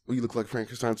is. Well, you look like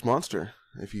Frankenstein's monster.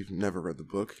 If you've never read the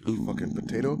book, you fucking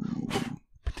potato.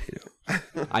 Potato.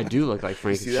 I do look like See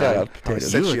Frankenstein. that? Shout out, I Potato.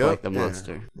 set You look you up. like the Yeah,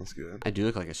 monster. that's good. I do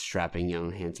look like a strapping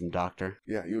young handsome doctor.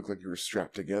 Yeah, you look like you were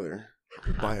strapped together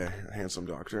by a handsome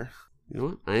doctor. You know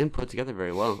what? I am put together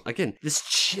very well. Again, this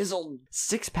chiseled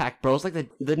six-pack, bro, is like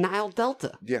the Nile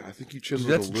Delta. Yeah, I think you chiseled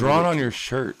That's a little drawn bit. on your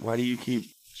shirt. Why do you keep,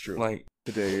 It's true. like,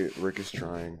 Today, Rick is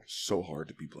trying so hard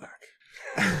to be black.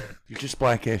 you're just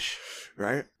blackish?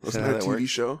 Right? Wasn't how that a that TV works?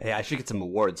 show? Hey, I should get some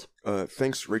awards.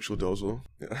 Thanks, Rachel Dolezal.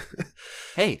 Yeah.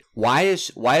 Hey, why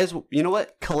is you know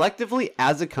what? Collectively,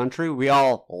 as a country, we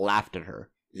all laughed at her.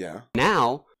 Yeah.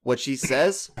 Now, what she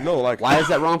says, No, like, why is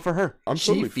that wrong for her? I'm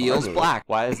she totally fine feels with it. black.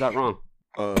 Why is that wrong?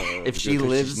 If she because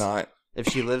lives, She's not. if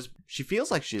she lives, she feels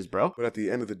like she is, bro. But at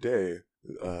the end of the day,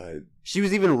 She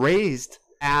was even raised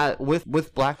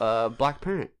with black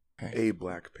parent. a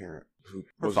black parent who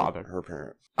Her wasn't father. her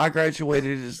parent. I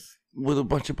graduated with a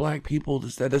bunch of black people.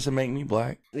 That doesn't make me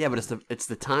black. Yeah, but it's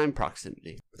the time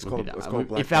proximity. It's called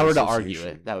black If I were to argue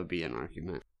association. it, that would be an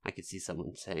argument. I could see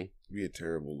someone saying. Be a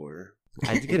terrible lawyer.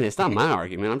 Again, it's not my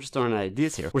argument. I'm just throwing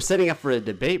ideas here. We're setting up for a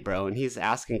debate, bro, and he's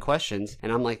asking questions,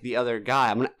 and I'm like the other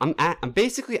guy.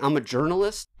 I'm a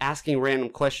journalist asking random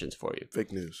questions for you.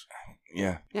 Fake news.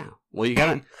 Yeah. Yeah. Well, you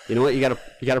know what? You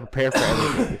gotta prepare for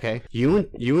everything. Okay.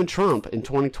 You and Trump in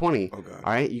 2020. Oh God.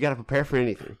 All right. You gotta prepare for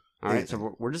anything. All right. Anything.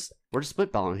 So we're just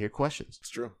spitballing here. Questions. It's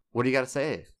true. What do you got to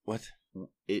say? What?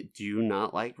 Do you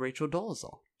not like Rachel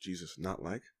Dolezal? Jesus, not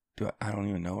like. I don't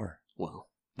even know her. Well,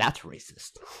 that's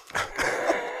racist.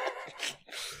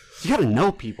 You gotta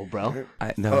know people, bro.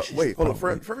 I no. Wait, hold on. For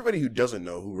everybody who doesn't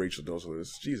know who Rachel Dolezal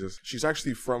is, Jesus, she's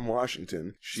actually from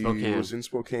Washington. She Spokane. was in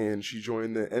Spokane. She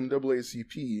joined the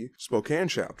NAACP Spokane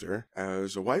chapter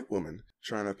as a white woman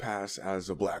trying to pass as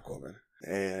a black woman.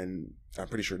 And I'm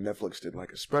pretty sure Netflix did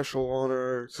like a special on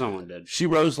her. Someone did. She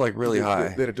rose like really They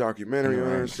high. did a documentary on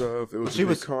her and Right. stuff. It was She a big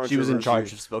was in controversy.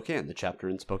 charge of Spokane, the chapter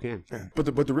in Spokane. Yeah. But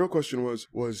the real question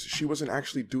was she wasn't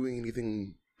actually doing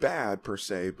anything bad per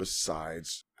se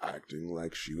besides acting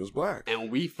like she was black. And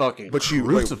we fucking But she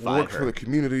crucified worked her. for the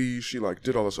community. She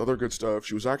did all this other good stuff.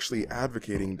 She was actually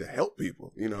advocating to help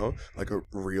people, like a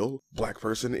real black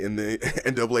person in the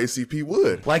NAACP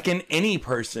would. Like in any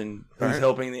person who's Right.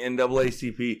 helping the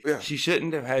NAACP, Yeah. she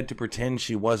shouldn't have had to pretend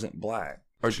she wasn't black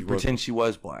or She pretend she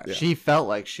was black. Yeah. She felt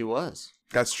like she was.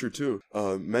 That's true too.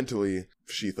 Mentally,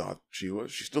 she thought she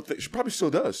was. She probably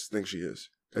still does think she is.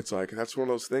 It's like that's one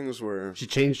of those things where She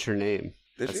changed her name.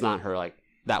 Did That's she? not her like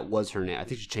that was her name. I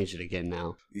think she changed it again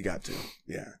now. You got to.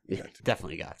 Yeah, you got to.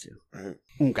 Definitely got to.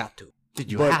 Right. Got to. Dude,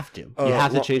 you But, have to. You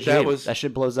have to well, change your that name. was- That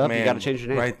shit blows up. You Man, got to change your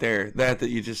name. right there. That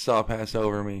you just saw pass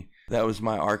over me. That was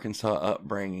my Arkansas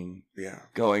upbringing. Yeah.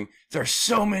 Going, there are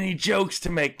so many jokes to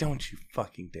make. Don't you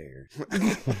fucking dare.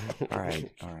 All right.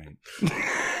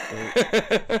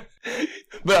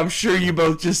 But I'm sure you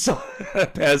both just saw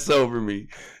that pass over me.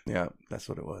 Yeah, that's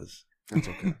what it was. That's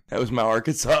okay. That was my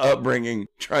Arkansas upbringing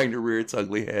trying to rear its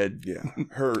ugly head. Yeah.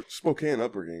 Her Spokane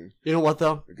upbringing You know what,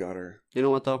 though? got her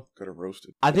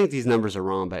roasted. I think these numbers are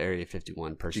wrong by Area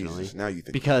 51, personally. Jesus, now you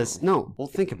think Because, they're wrong. no, well,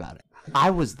 think about it.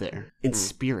 I was there in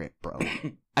spirit, bro.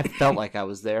 I felt like I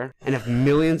was there. And if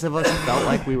millions of us felt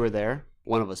like we were there,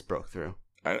 one of us broke through.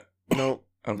 No,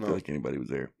 I don't feel like anybody was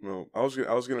there. no. I was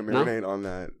gonna marinate on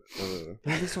that.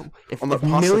 If, On the if millions of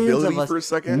possibility us, for a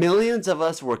second? millions of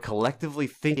us were collectively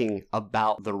thinking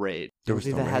about the raid. There Do was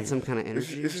you think no that had raid. some kind of This,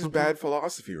 energy? this or is something? bad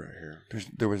philosophy right here.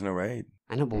 There was no raid.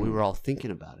 I know, but we were all thinking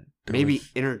about it. There Maybe was-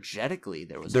 energetically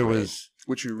there was. There a raid. was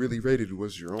What you really rated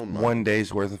was your own mind. 1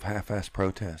 day's worth of half-assed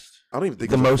protest. I don't even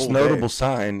think The it was a most full notable day.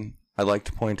 sign I'd like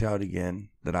to point out again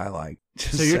that I like.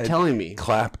 just So you're said, telling me?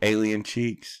 clap alien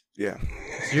cheeks. Yeah.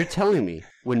 So you're telling me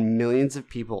when millions of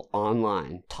people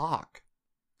online talk,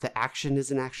 the action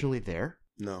isn't actually there?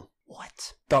 No.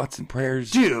 What? Thoughts and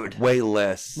prayers, Dude. way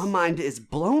less My mind is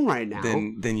blown right now.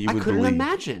 than you I would couldn't believe.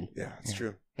 imagine. Yeah, it's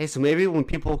true. Hey, so maybe when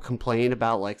people complain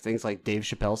about like things like Dave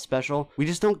Chappelle's special, we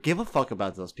just don't give a fuck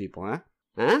about those people, huh?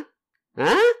 Huh?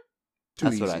 Huh? Too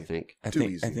That's easy. what I think. I Too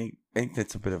think easy. I think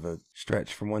that's a bit of a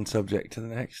stretch from one subject to the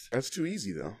next. That's too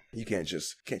easy though. You can't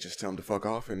just tell them to fuck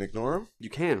off and ignore them. You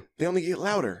can. They only get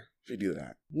louder if you do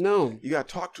that. No. You gotta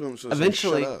talk to them so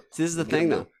Eventually, they shut up. see, this is the Get thing 'em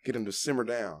to- though. Get them to simmer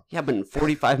down. Yeah, but in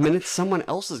 45 minutes, someone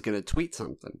else is going to tweet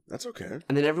something. That's okay.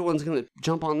 And then everyone's going to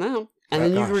jump on them. And Oh,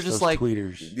 then you gosh, were just those like,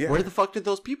 tweeters. Yeah. where the fuck did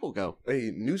those people go?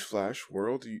 Hey, newsflash,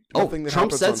 world. Oh, Nothing that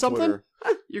Trump happens said on something?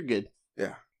 Twitter- You're good.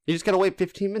 Yeah. You just got to wait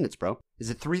 15 minutes, bro. Is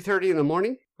it 3:30 in the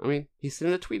morning? I mean, he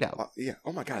sent a tweet out. Yeah.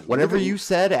 Oh my God. Whatever Look at- you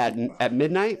said at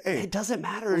midnight, Hey, it doesn't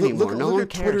matter Look, anymore. look, No look one at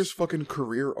cares. Twitter's fucking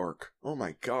career arc. Oh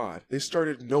my God. They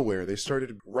started nowhere. They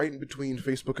started right in between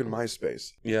Facebook and MySpace.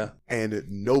 Yeah. And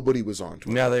nobody was on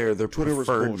Twitter. Now they're their Twitter was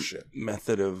preferred bullshit.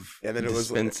 method of And then it was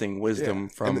dispensing wisdom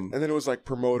Yeah. from. And then it was like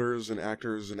promoters and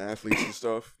actors and athletes and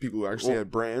stuff, people who actually had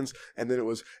brands, and then it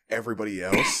was everybody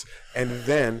else. And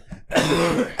then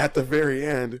at the very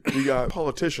end, we got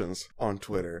politicians on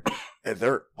Twitter, and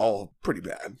they're all pretty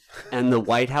bad. And the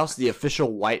White House, the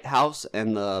official White House,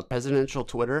 and the presidential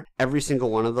Twitter, every single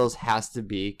one of those has to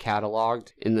be cataloged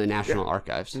in the National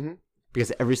Archives. Mhm.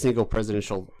 Because every single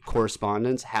presidential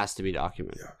correspondence has to be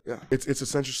documented. Yeah. It's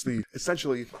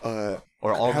essentially Or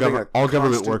all, having all a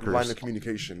government constant workers. line of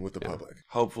communication with the public.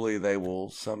 Hopefully, they will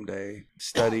someday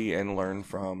study and learn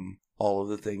from all of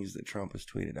the things that Trump has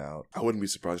tweeted out. I wouldn't be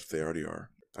surprised if they already are.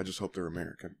 I just hope they're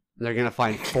American. They're going to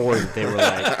find four that they were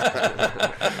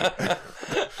like,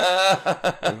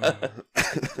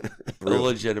 A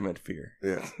legitimate fear.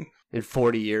 Yeah. in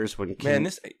 40 years when Man,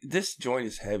 this joint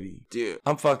is heavy. Dude.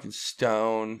 I'm fucking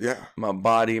stoned. Yeah. My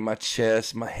body, my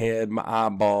chest, my head, my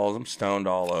eyeballs. I'm stoned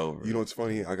all over. You know what's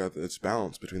funny? I got it's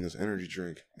balance between this energy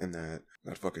drink and that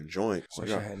fucking joint. So I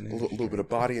Wish I got had an a energy little bit of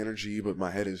body energy, but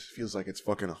my head feels like it's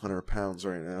fucking 100 pounds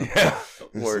right now. Yeah.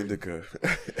 It's Word. indica.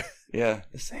 Yeah.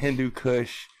 This Hindu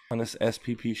Kush on this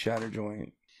SPP shatter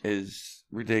joint is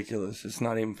ridiculous. It's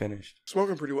not even finished.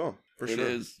 Smoking pretty well, for It sure.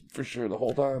 is, for sure, the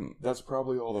whole time. That's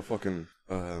probably all the fucking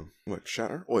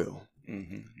shatter oil.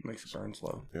 Mm-hmm. Makes it burn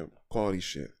slow. Yep, quality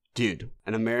shit. Dude,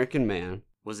 an American man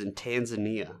was in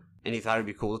Tanzania and he thought it'd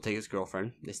be cool to take his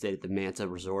girlfriend. They stayed at the Manta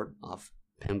Resort off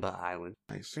Pemba Island.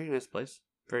 Nice. Very nice place.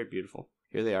 Very beautiful.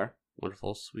 Here they are.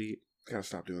 Wonderful, sweet, Gotta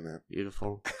stop doing that.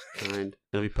 beautiful, kind.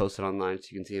 It'll be posted online so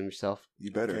you can see them yourself.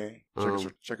 You better Okay.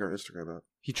 check our Instagram out.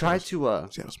 He tried to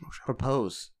Seattle Smoke Shop.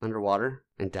 propose underwater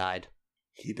and died.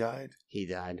 He died. He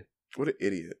died. What an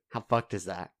idiot. How fucked is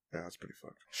that? Yeah, that's pretty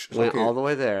fucked. Went all the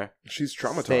way there. She's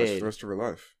traumatized stayed. for the rest of her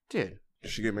life. Dude.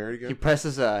 Did she get married He again?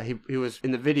 presses he was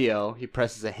in the video, he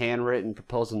presses a handwritten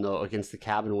proposal note against the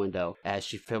cabin window as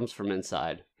she films from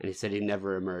inside, and he said he'd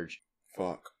never emerge.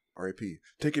 Fuck. R.I.P.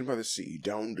 Taken by the sea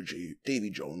down to Davy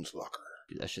Jones' locker.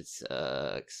 Dude, that shit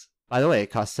sucks. By the way,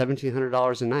 it costs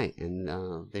 $1,700 a night,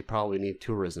 and they probably need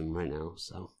tourism right now.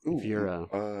 So if you're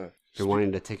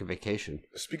wanting to take a vacation,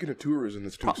 speaking of tourism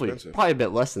that's too probably expensive. a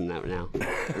bit less than that now.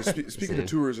 Speaking of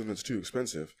tourism that's too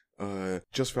expensive,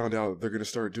 just found out they're going to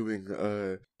start doing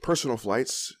personal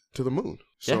flights to the moon.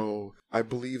 So I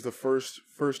believe the first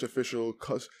official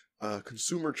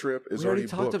consumer trip is We already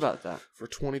booked talked about that. for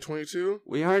 2022.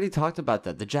 We already talked about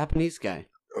that. The Japanese guy.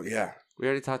 Oh yeah, We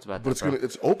already talked about But that.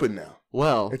 it's open now.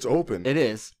 Well, It's open. it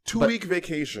is. 2-week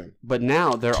vacation. But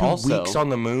now they're 2 also weeks on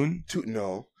the moon?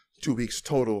 2 weeks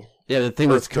total. Yeah, the thing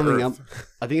that's Earth to coming Earth. up,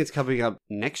 I think it's coming up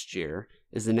next year.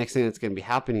 Is the next thing that's going to be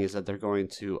happening is that they're going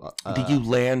to. Do you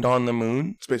land on the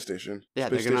moon? Space station. Yeah,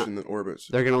 Space they're gonna- station that orbits.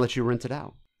 They're going to let you rent it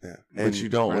out. Yeah. But you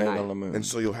don't for a land night. on the moon. And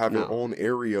so you'll have your No. own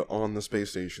area on the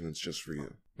space station that's just for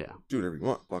you. Yeah, Do whatever you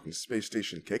want. Fucking space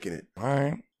station kicking it. All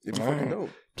right. It'd be All fucking right. dope.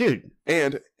 dude.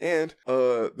 And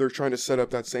they're trying to set up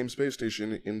that same space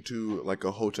station into like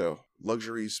a hotel.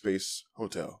 Luxury space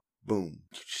hotel. Boom.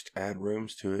 You just add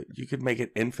rooms to it. You could make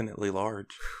it infinitely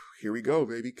large. Here we go,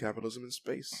 baby. Capitalism in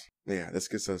space. Yeah, this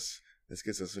gets us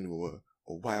into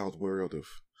a wild world of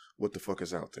what the fuck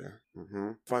is out there.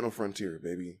 Final frontier,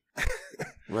 baby.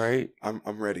 Right? I'm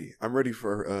ready. I'm ready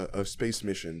for a space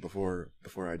mission before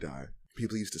I die.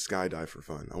 People used to skydive for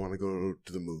fun. I want to go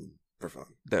to the moon for fun.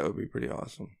 That would be pretty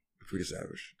awesome. Pretty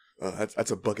savage. That's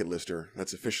a bucket lister.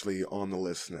 That's officially on the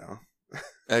list now.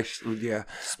 Actually, yeah.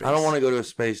 Space. I don't want to go to a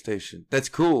space station. That's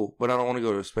cool, but I don't want to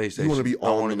go to a space You station. wanna be I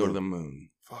on want to the go to moon. the moon.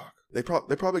 Fuck. They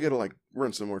probably gotta like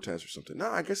run some more tests or something. No,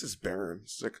 I guess it's barren.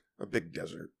 It's like a big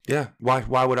desert. Yeah. Why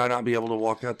would I not be able to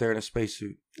walk out there in a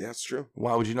spacesuit? Yeah, that's true.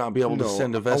 Why would you not be able to No,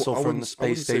 send a vessel I from wouldn't- the I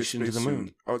wouldn't space say station to the spacesuit.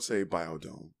 moon? I would say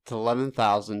biodome. It's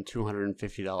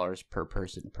 $11,250 per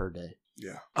person per day,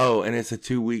 Yeah, Oh, and it's a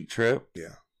 2-week trip?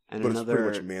 yeah. and But it's pretty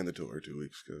another much mandatory 2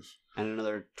 weeks because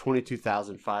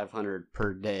 $22,500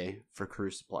 per day for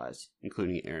crew supplies,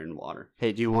 including air and water.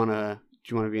 Hey, do you want to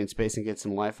be in space and get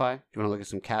some Wi-Fi? Do you want to look at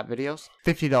some cat videos?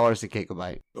 $50 a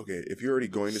gigabyte. okay, if you're already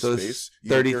going to So space, you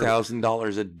don't care-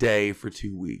 $30,000 a day for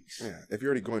 2 weeks. Yeah, if you're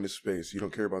already going to space, you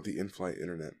don't care about the in-flight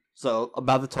internet. So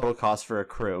about the total cost for a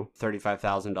crew,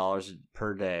 $35,000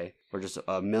 per day, or just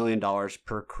 $1 million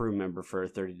per crew member for a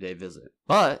 30-day visit.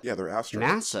 But Yeah, they're astronauts.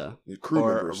 NASA The crew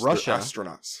or members, Russia- they're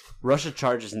astronauts. Russia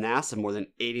charges NASA more than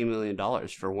 $80 million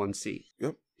for one seat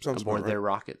Yep, sounds aboard about their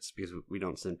right. rockets because we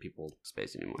don't send people to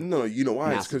space anymore. No, you know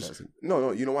why? It's NASA because doesn't.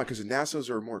 no, you know why? Because NASA's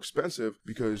are more expensive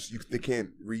because they can't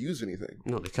reuse anything.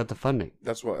 No, they cut the funding.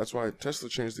 That's why Tesla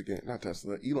changed the game. Not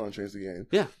Tesla, Elon changed the game.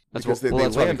 Yeah, that's Because what.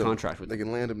 That's why they land 'em. contract with They them.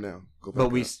 can land them now. Go back But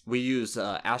we up. we use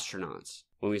astronauts.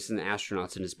 When we send the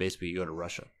astronauts into space, we go to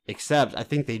Russia. Except I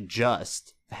think they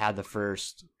just had the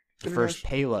first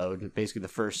payload. Basically, the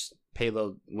first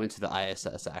payload went to the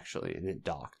ISS actually, and it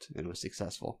docked and it was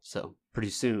successful. So pretty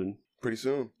soon, Pretty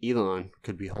soon, Elon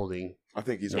could be holding I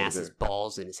think he's already NASA's there.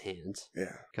 balls in his hands,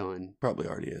 Yeah, going, Probably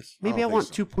already is. maybe I don't want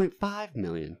think 2.5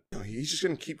 million. no, he's just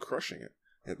gonna keep crushing it.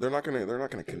 And they're not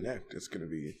gonna connect. It's gonna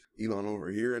be Elon over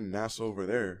here and NASA over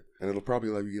there, and it'll probably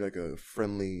be like a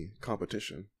friendly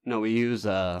competition. No, we use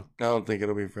I don't think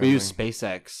it'll be friendly. We use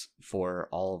SpaceX for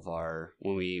all of our,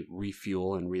 when we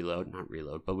refuel and reload, not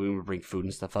reload, but when we bring food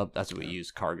and stuff up, that's what we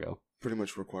use, cargo. Pretty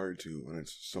much required to, and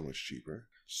it's so much cheaper.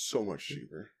 So much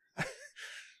cheaper.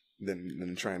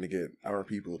 than trying to get our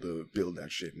people to build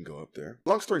that shit and go up there.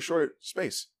 Long story short,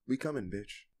 space. We coming,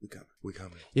 bitch. We coming. We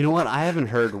coming. You know what? I haven't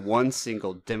heard one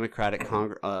single Democratic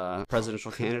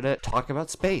presidential candidate talk about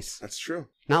space. That's true.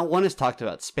 Not one has talked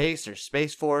about space or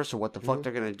Space Force or what the fuck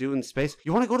they're going to do in space.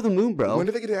 You want to go to the moon, bro? When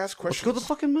do they get to ask Let's questions? go to the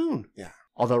fucking moon. Yeah.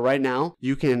 Although right now,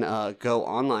 you can go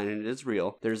online, and it is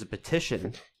real. There's a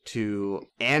petition to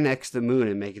annex the moon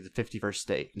and make it the 51st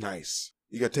state. Nice.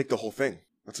 You gotta take the whole thing.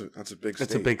 That's a big state.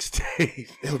 That's a big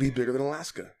state. It'll be bigger than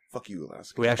Alaska. Fuck you,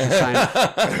 Alaska. We actually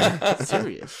signed...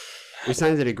 serious. We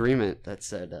signed an agreement that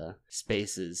said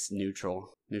space is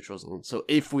neutral zone. So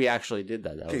if we actually did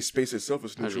that, Okay, space itself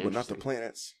is that'd be neutral, but not the interesting.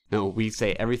 planets. No, we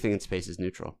say everything in space is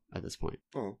neutral at this point.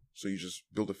 Oh, so you just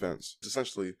build a fence. It's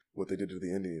essentially what they did to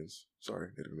the Indians. Sorry,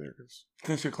 Native Americans.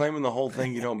 Since you're claiming the whole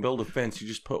thing, you don't build a fence. You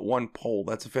just put one pole.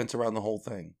 That's a fence around the whole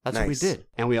thing. That's what we Nice. did.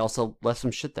 And we also left some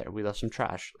shit there. We left some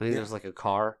trash. I think Yeah. there was like a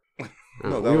car.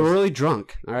 No, We that were was- really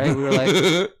drunk. All right, we were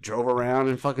like drove around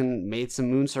and fucking made some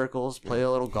moon circles, play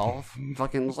a little golf.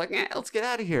 Fucking was like, yeah, let's get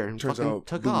out of here. And Turns fucking out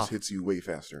took booze off. hits you way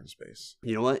faster in space.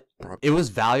 You know what? It was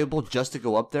valuable just to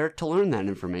go up there to learn that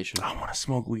information. I want to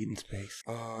smoke weed in space.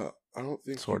 I don't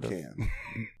think Sort you of. can.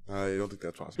 I don't think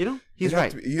that's possible. You know, he's You'd have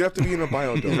right. to be- you'd have to be in a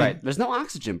biodome. He's right. There's no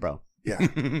oxygen, bro. Yeah.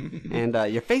 And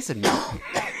your face would melt.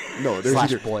 No, there's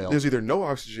Slash either, boil. there's either no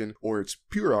oxygen or it's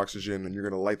pure oxygen and you're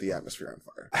going to light the atmosphere on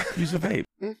fire. Use a vape.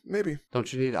 Maybe.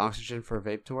 Don't you need oxygen for a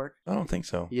vape to work? I don't think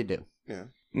so. You do. Yeah.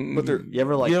 Mm, But they're- You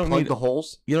ever like You don't plug need- the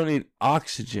holes? You don't need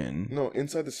oxygen. No,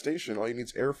 inside the station, all you need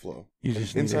is airflow. You And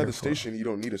just need inside the airflow. station, you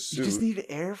don't need a You suit. just need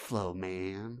airflow,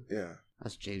 man. Yeah.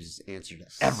 That's James's answer to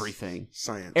everything.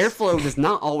 Science. Airflow does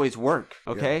not always work,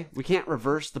 okay? We can't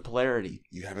reverse the polarity.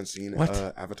 You haven't seen What?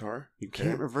 Avatar? You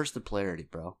can't reverse the polarity,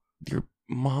 bro. You're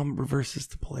Mom reverses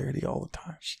the polarity all the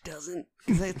time. She doesn't,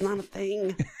 because it's not a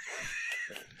thing.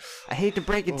 I hate to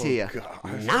break it to you.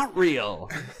 God. Not real.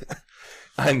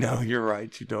 I know, you're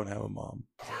right. You don't have a mom.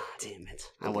 Damn it.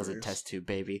 I was a test tube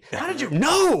baby. How did you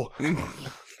know?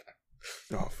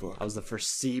 Oh, fuck. I was the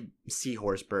first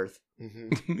seahorse birth.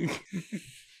 Mm-hmm.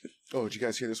 Oh, did you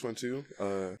guys hear this one too?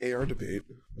 AR debate.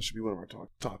 That should be one of our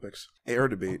topics. AR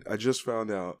debate. I just found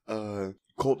out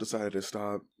Colt decided to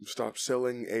stop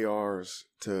selling ARs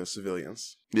to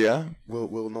civilians. Yeah?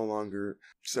 We'll no longer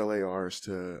sell ARs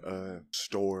to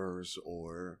stores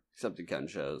or Except in gun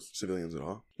shows. civilians at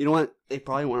all. You know what? They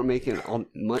probably weren't making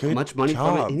Good much money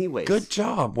job. from it anyways. Good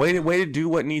job. Way to do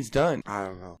what needs done. I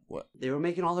don't know. What? They were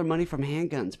making all their money from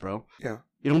handguns, bro. Yeah.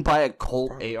 You don't buy a Colt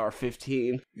Probably.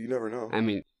 AR-15. You never know. I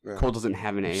mean, Yeah. Colt doesn't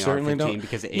have an Certainly AR-15 don't.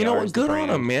 because the You know AR what? is the Good on brand.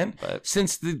 them, man. But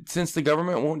Since the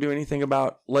government won't do anything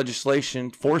about legislation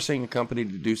forcing a company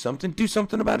to do something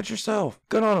about it yourself.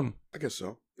 Good on them. I guess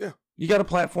so. Yeah. You got a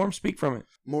platform, speak from it.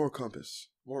 Moral compass.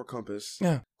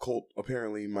 Yeah. Colt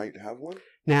apparently might have one. I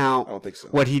now, don't think so.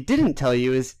 what he didn't tell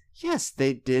you is, yes,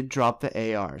 they did drop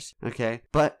the ARs, okay?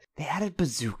 But they added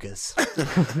bazookas.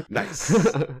 Nice.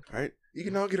 All right. You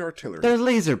can now get artillery. They're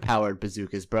laser-powered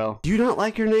bazookas, bro. Do you not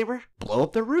like your neighbor? Blow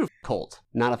up their roof. Colt.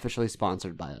 Not officially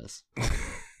sponsored by us.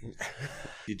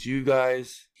 Did you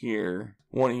guys hear?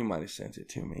 One of you might have sent it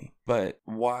to me, but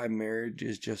why marriage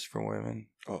is just for women?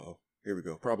 Uh-oh. Here we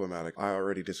go. Problematic. I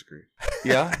already disagree.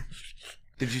 Yeah.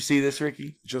 Did you see this,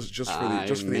 Ricky? Just for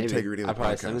the maybe. integrity of the I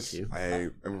probably sent it podcast, to you. I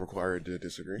am required to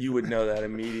disagree. You would know that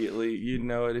immediately. You'd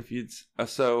know it if you'd.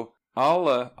 So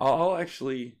I'll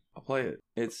actually play it.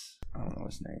 It's I don't know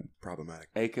his name. Problematic.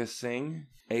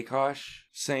 Akash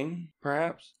Singh,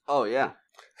 perhaps. Oh, yeah.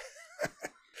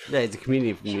 Yeah, he's a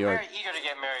comedian from New She's York. very eager to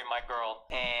get married, my girl,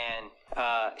 and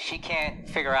she can't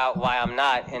figure out why I'm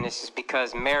not, and this is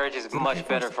because marriage is much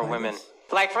better for women.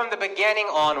 Like from the beginning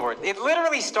onward, it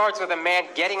literally starts with a man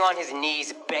getting on his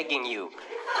knees begging you,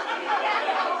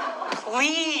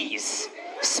 please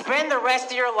spend the rest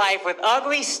of your life with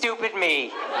ugly, stupid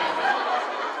me.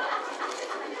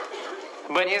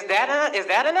 But is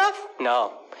that enough?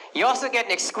 No. You also get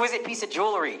an exquisite piece of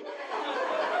jewelry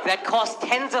that costs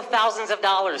tens of thousands of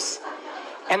dollars,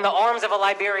 and the arms of a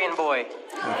Liberian boy.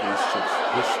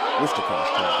 Wish to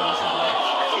cost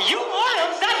 $10,000. You want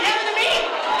him? Stop giving to me!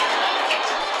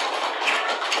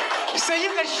 So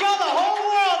you can show the whole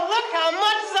world, look how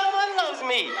much someone loves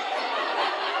me.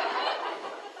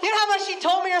 You know how much she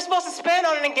told me you're supposed to spend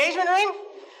on an engagement ring?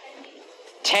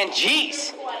 10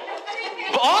 G's.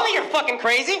 But all of you are fucking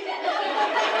crazy.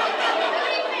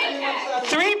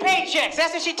 3 paychecks,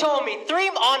 that's what she told me. 3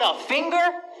 on a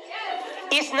finger?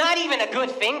 It's not even a good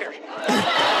finger.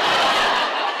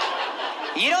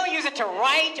 You don't use it to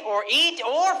write or eat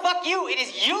or fuck you. It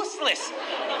is useless.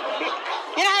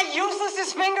 You know how useless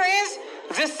this finger is?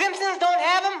 The Simpsons don't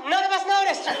have them. None of us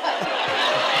noticed.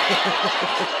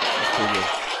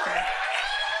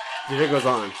 Dude, it goes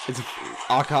on. It's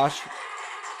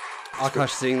Akash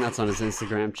Singh, that's on his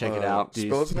Instagram. Check it out. Dude,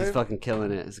 spell his he's name? fucking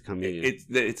killing it as a comedian.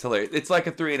 It's hilarious. It's like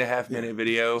a 3.5 minute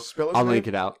video. Spell his I'll name? link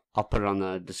it out. I'll put it on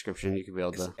the description. You can be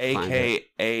able to find it.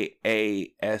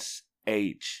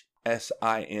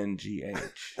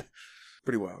 AKAASHSINGH.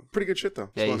 Pretty wild. Pretty good shit, though.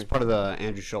 Yeah, It's he's funny. part of the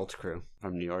Andrew Schultz crew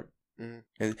from New York. And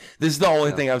this is the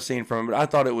only thing I've seen from him, but I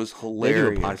thought it was They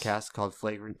hilarious. do a podcast called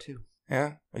Flagrant 2.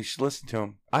 Yeah, you should listen to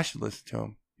him. I should listen to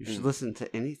him. You should listen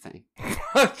to anything.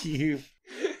 Fuck you.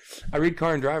 I read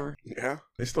Car and Driver. Yeah?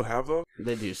 They still have, though?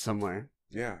 They do somewhere.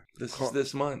 Yeah. This Call- is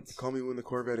this month. Call me when the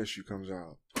Corvette issue comes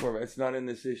out. Corvette's not in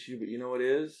this issue, but you know what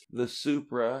is? The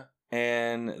Supra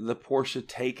and the Porsche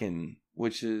Taycan,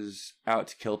 which is out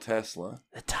to kill Tesla.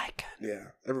 The Taycan. Yeah.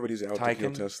 Everybody's out to kill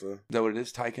Taycan? Tesla. Is that what it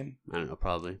is? Taycan? I don't know,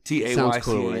 probably. T-A-Y-C-A-N. Sounds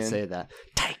cool when I say that.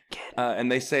 Taycan.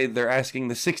 And they say they're asking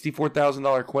the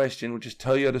 $64,000 question, which is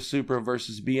Toyota Supra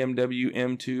versus BMW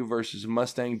M2 versus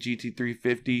Mustang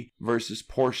GT350 versus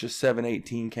Porsche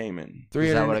 718 Cayman.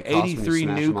 Is that what it costs when you 383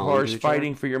 smash new them all cars into each other?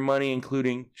 fighting for your money,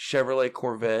 including Chevrolet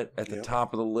Corvette at the Yep.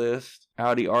 top of the list,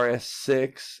 Audi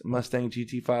RS6, Mustang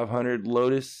GT500,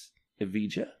 Lotus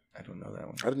Evija. I don't know that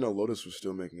one. I didn't know Lotus was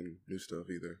still making new stuff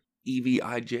either.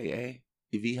 EVIJA.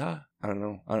 Evija? I don't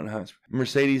know how it's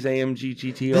Mercedes AMG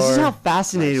GTR. This is how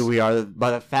fascinated we are by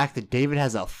the fact that David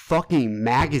has a fucking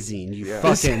magazine, you Yeah.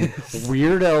 fucking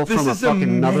weirdo this from a is fucking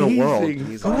another world.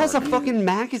 amazing. Who has a fucking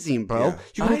magazine, bro? Yeah.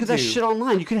 You can look I at that do. shit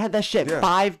online. You could have had that shit Yeah.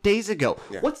 5 days ago.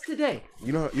 Yeah. What's today?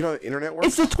 You know how the internet works?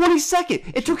 It's the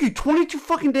 22nd. It took you 22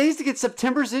 fucking days to get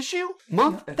September's issue?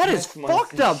 Month? That is Next month's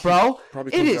fucked up, bro.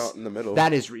 Probably It comes is. out in the middle.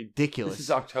 That is ridiculous. This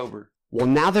is October. Well,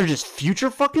 now they're just future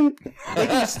fucking. They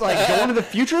can just like go into the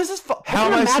future. This is How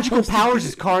what am I magical supposed to powers do-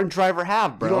 does car and driver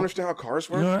have, You bro? don't understand how cars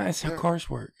work? You know, that's how cars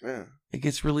work. Yeah. It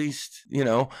gets released,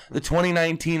 the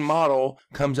 2019 model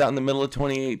comes out in the middle of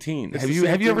 2018. It's Have the you same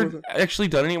have you thing ever with actually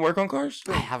done any work on cars?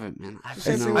 I haven't, man. I've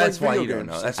Same no, thing That's like why you video don't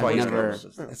know. games. That's I've why you never-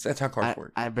 don't know. That's how cars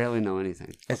work. I barely know anything.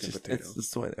 It's Fucking just potato. that's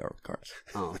the way they are with cars.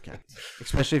 Oh, okay.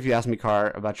 Especially if you ask me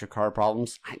about your car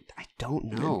problems, I don't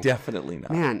know. Definitely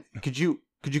not. Man, could you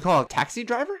call a taxi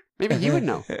driver? Maybe he would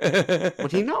know.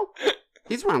 Would he know?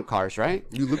 He's around cars, right?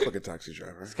 You look like a taxi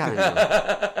driver. He's gotta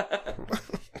know.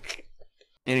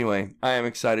 Anyway, I am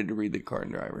excited to read the Car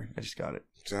and Driver. I just got it.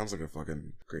 Sounds like a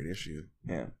fucking great issue.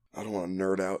 Yeah. I don't want to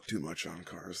nerd out too much on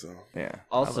cars, though. Yeah.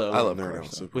 Also, I love Nerd cars.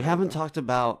 out super We bad, haven't though. talked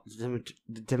about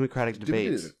the Democratic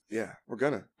debates. Yeah, we're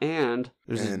gonna. And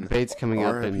there's And debates coming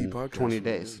up RIP in podcast 20 for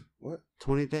days. you. What?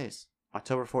 20 days.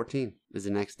 October 14th is the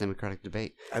next Democratic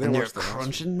debate. I And didn't they're watch the last one.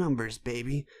 crunching numbers,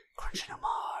 baby. Crunching them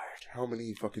hard. How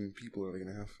many fucking people are they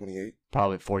gonna have? 28?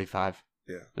 Probably 45.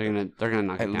 Yeah. They're gonna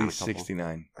knock At it down least a couple.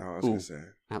 69. Oh, I was Ooh. gonna say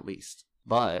At least.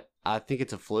 But I think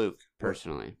it's a fluke,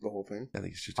 personally. the whole thing. I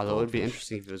think it's just a Although it would be goldfish.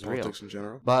 interesting if it was real. Politics in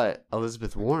general. But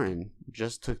Elizabeth Warren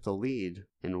just took the lead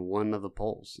in one of the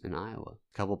polls in Iowa.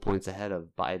 A couple points ahead of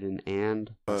Biden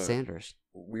and Sanders.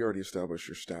 We already established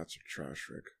your stats are trash,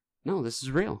 Rick. No, this is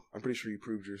real. I'm pretty sure you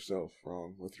proved yourself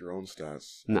wrong with your own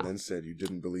stats. No. And then said you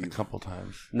didn't A believe. couple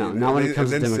times. No, and not when then- it comes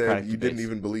to and then Democratic said you debates. didn't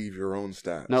even believe your own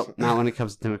stats. Nope, not when it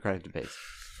comes to Democratic debates.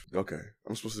 Okay,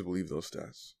 I'm supposed to believe those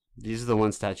stats. These are the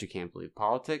one stats you can't believe.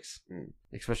 Politics, Mm.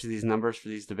 especially these numbers for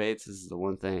these debates, this is the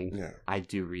one thing Yeah. I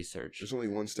do research. There's only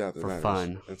one stat that For matters.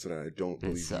 fun. That's that I don't It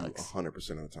believe you sucks.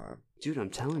 100% of the time. Dude, I'm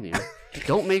telling you.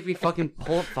 Don't make me fucking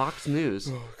pull up Fox News.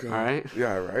 Oh, God. All right?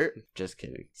 Yeah, right? Just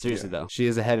kidding. Seriously, Yeah. though. She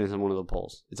is ahead in one of the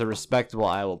polls. It's a respectable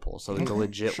Iowa poll, so it's a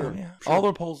legit sure. one. Yeah. Sure. All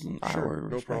the polls in Iowa. Sure, are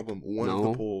no respected. problem. One of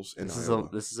No. the polls in This Iowa.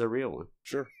 is a real one.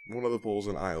 Sure, one of the polls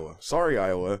in Iowa. Sorry,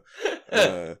 Iowa.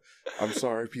 I'm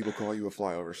sorry people call you a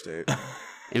flyover state.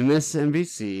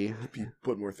 MSNBC.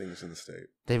 Put more things in the state.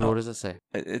 David, what does it say?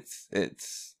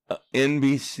 It's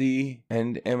NBC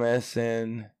and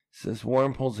MSN says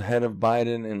Warren polls ahead of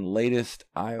Biden in latest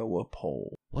Iowa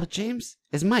poll. What, James?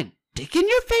 Is my dick in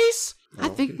your face? I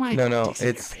No. think my No, dick's in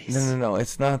your it's face. no.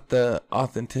 It's not the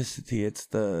authenticity. It's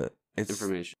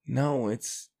Information. No,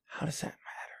 it's how does that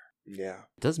matter? Yeah.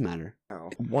 It does matter. How?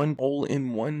 One poll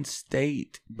in one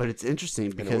state. But it's interesting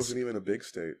And it because wasn't even a big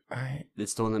state. I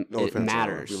it's the one that No it offense, Iowa.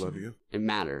 matters. We love you. It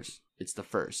matters. It's the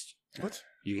first. What?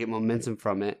 You get momentum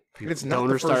from it. It's not the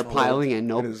Donors first start poll. piling in.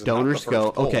 It is not Donors the go,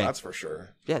 first poll, okay. That's for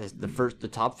sure. Yeah, the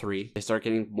top three, they start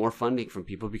getting more funding from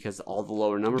people because all the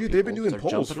lower number Dude, people they've been doing start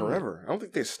polls jumping on it. forever. I don't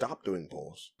think they stopped doing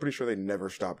polls. Pretty sure they never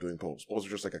stopped doing polls. Polls are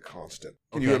just like a constant.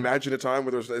 Can you Okay. imagine a time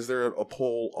where is there a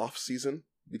poll off season?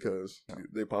 Because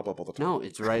they pop up all the time. No,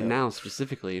 it's right Yeah. now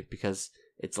specifically because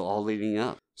it's all leading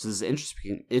up. So this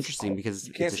is interesting because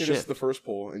You can't it's say a this is shift. the first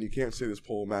poll, and you can't say this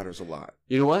poll matters a lot.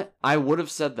 You know what? I would have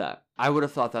said that. I would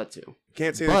have thought that too. You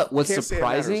can't say. But you what's can't say it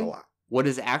matters surprising- a lot. What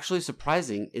is actually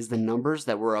surprising is the numbers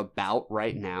that we're about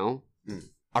right now Mm.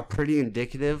 are pretty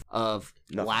indicative of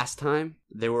Nothing. last time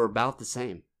they were about the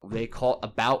same. They called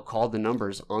the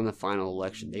numbers on the final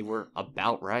election. They were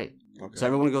about right. Okay. So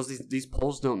everyone goes, these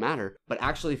polls don't matter. But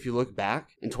actually, if you look back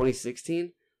in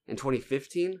 2016 and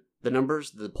 2015,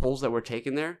 the polls that were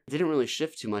taken there didn't really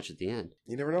shift too much at the end.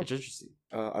 You never know. It's interesting.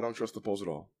 I don't trust the polls at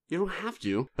all. You don't have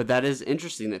to, but that is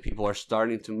interesting that people are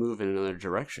starting to move in another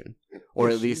direction. Or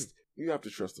Yes, at least you have to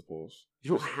trust the polls.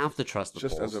 you don't have to trust the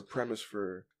Just polls. as a premise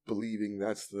for believing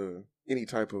that's any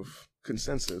type of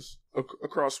consensus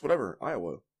across whatever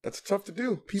Iowa. That's tough to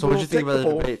do. People So what do you don't think take about the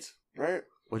poll, debates? right?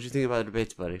 What do you think about the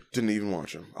debates, buddy? Didn't even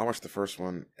watch them. I watched the first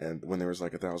one, and when there was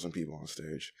like 1,000 people on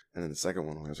stage, and then the second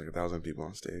one when there was like 1,000 people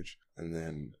on stage, and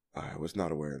then I was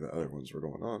not aware that other ones were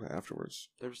going on afterwards.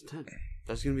 There was 10.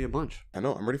 There's going to be a bunch. I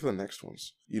know. I'm ready for the next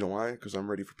ones. You know why? Because I'm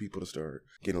ready for people to start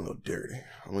getting a little dirty.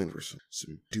 I'm waiting for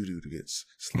some doo doo to get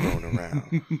thrown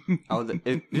around. Oh,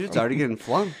 it's already getting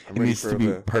flung. I'm It ready needs for to be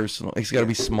the personal. It's got to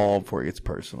be small before it gets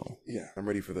personal. yeah. I'm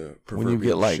ready for the When you get,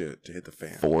 proverbial like, shit to hit the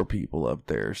fan. 4 people up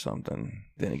there or something,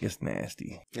 then it gets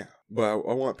nasty. Yeah, but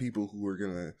I want people who are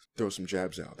gonna throw some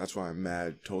jabs out. That's why I'm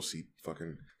mad Tulsi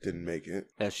fucking didn't make it.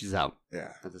 Yeah, she's out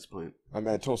Yeah, at this point. I'm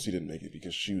mad Tulsi didn't make it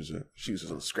because she was a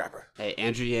little scrapper. Hey,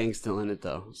 Andrew Yang's still in it,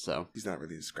 though. So He's not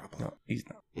really a scrapper. No, he's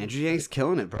not. Andrew Yang's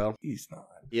killing it, bro. He's not.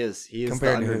 He is. He is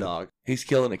Compared the to who? underdog. He's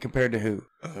killing it compared to who?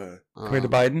 Compared to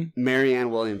Um, Biden? Marianne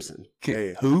Williamson.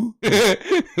 Hey. Who?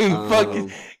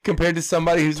 Fucking compared to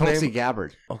somebody whose Tulsi name.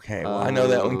 Gabbard. Okay, well, I know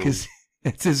that one because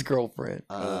it's his girlfriend.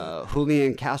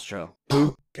 Julian Castro.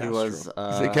 Who? He was.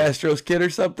 Is it Castro's kid or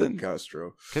something?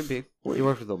 Castro. Could be. He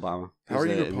worked with Obama. How are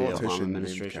He you was a in the Obama politician named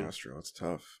administration. Castro? It's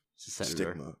tough. He's a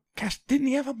senator. Stigma. Gosh, didn't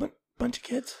he have a bunch of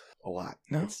kids? A lot.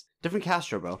 No. It's different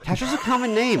Castro, bro. Castro's a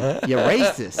common name. You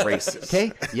racist. Racist.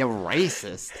 Okay? You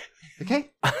racist. Okay?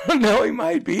 I don't know. He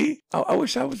might be. I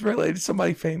wish I was related to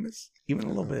somebody famous, even a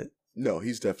little bit. No,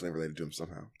 he's definitely related to him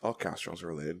somehow. All Castros are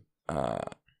related.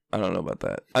 I don't know about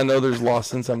that. I know there's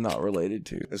Lawsons I'm not related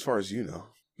to. As far as you know.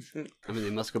 I mean, they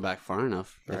must go back far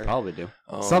enough. They Right. probably do.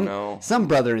 Oh, some, no. Some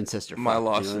brother and sister. My fuck, you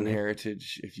know Lawson what I mean?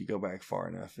 heritage, if you go back far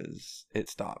enough, it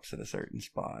stops at a certain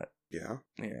spot. Yeah.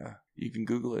 Yeah. You can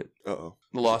Google it. Uh-oh.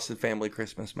 The Lawson Family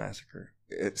Christmas Massacre.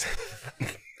 It's...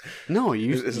 No,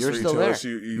 Is this you're where still you tell there. us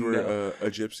you were No.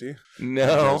 a gypsy? No.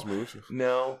 Guys moved?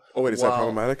 No. Oh, wait, is that Wow.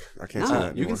 problematic? I can't say No,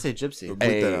 that you anymore. can say gypsy.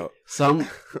 Bleep that out.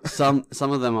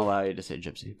 Some of them allow you to say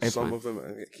gypsy. It's Some fine. of them,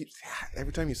 it keeps,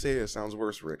 every time you say it, it sounds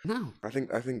worse, Rick. No. I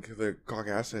think the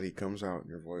caucasity comes out in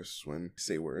your voice when you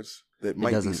say words that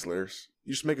might doesn't. be slurs.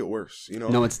 You just make it worse, you know?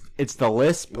 No, it's the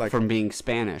lisp Like- from being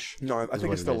Spanish. No, I is think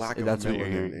what it's it the is. lack of That's what you're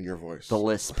melanin hearing. in your voice. The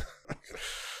lisp.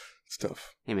 It's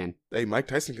tough. Hey, man. Hey, Mike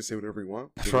Tyson can say whatever he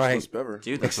wants. That's Biggest right. lisp ever.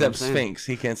 Dude, that's what I'm Except saying. Sphinx.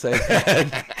 He can't say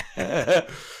that.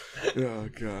 Oh,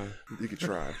 God. You could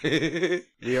try.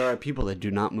 We are people that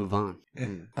do not move on.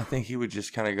 I think he would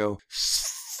just kind of go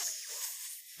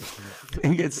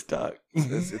and get stuck.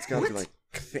 It's got to be like,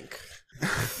 think.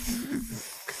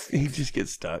 He just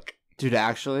gets stuck. Dude,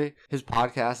 actually, his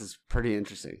podcast is pretty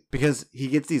interesting because he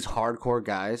gets these hardcore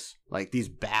guys, like these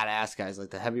badass guys,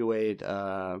 like the heavyweight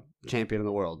champion of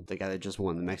the world, the guy that just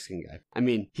won, the Mexican guy. I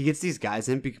mean, he gets these guys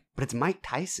in, but it's Mike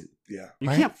Tyson. Yeah. You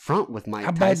Right? can't front with Mike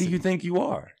How Tyson. bad do you think you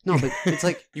are? No, but it's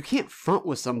like, you can't front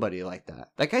with somebody like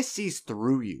that. That guy sees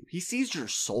through you. He sees your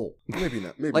soul. Maybe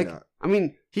not. Maybe Like, not. I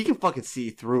mean, he can fucking see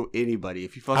through anybody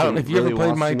if he I fucking don't, if you really ever played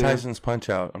wants Mike to, man. Tyson's Punch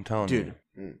Out, I'm telling Dude,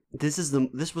 you. this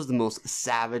was the most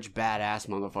savage, badass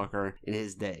motherfucker in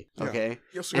his day. Yeah. Okay,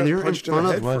 You also and got you're in punched in the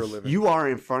front head of for a living. you are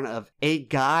in front of a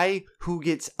guy who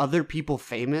gets other people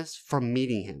famous from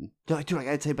meeting him. They're like, dude, I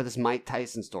gotta tell you about this Mike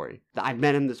Tyson story. I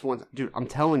met him this once. Dude, I'm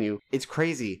telling you, it's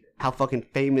crazy how fucking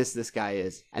famous this guy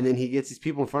is. And then he gets these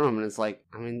people in front of him, and it's like,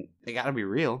 I mean, they gotta be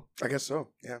real. I guess so.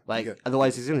 Yeah. Like, You got-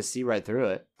 otherwise he's gonna see right through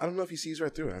it. I don't know if he sees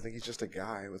right through it. I think he's just a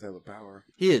guy with hella power.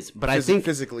 He is, but I think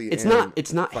physically, it's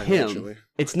and not financially. him.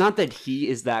 It's not that he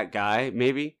is that guy.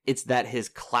 Maybe it's that his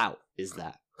clout is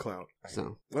that. Clout.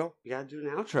 So Well, you gotta do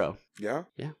an outro. yeah.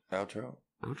 Outro.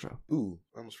 Outro. Ooh,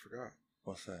 I almost forgot.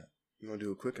 What's that? You want to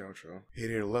do a quick outro? Hate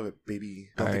it or love it, baby.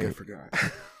 Don't think I Alright. forgot.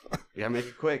 You gotta make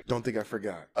it quick. Don't think I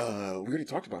forgot. We already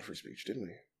talked about free speech, didn't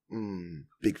we?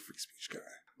 Big free speech guy.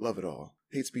 Love it all.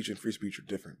 Hate speech and free speech are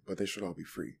different, but they should all be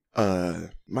free.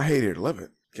 My hate it or love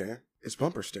it, okay? It's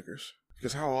bumper stickers.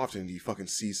 Because how often do you fucking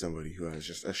see somebody who has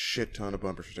just a shit ton of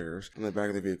bumper stickers on the back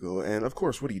of their vehicle? And of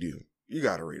course, what do? You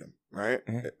gotta read them, right?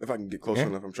 Yeah. If I can get close Yeah.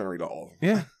 enough, I'm trying to read all of them.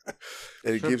 Yeah.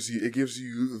 And Sure. it gives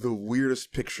you the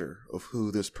weirdest picture of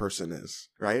who this person is,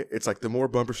 right? It's like the more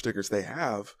bumper stickers they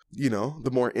have, the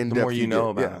more in depth more you know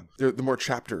about them. The more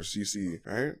chapters you see,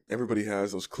 right? Everybody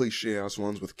has those cliche ass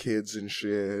ones with kids and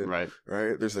shit, Right.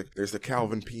 Right? There's the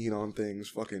Calvin peeing on things,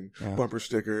 fucking Yeah. bumper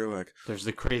sticker, like There's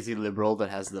the crazy liberal that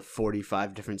has the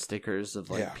 45 different stickers of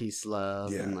like Yeah. peace,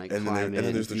 love, Yeah. and like And then there- climate, and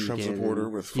then there's the Trump vegan, supporter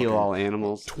and with heal fucking all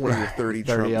animals. 20 or 30,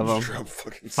 30 of 'em. Trump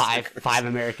fucking Five stickers.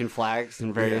 American flags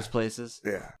in various Yeah. places.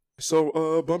 Yeah.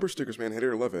 So, bumper stickers, man, hate it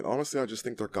or love it. Honestly, I just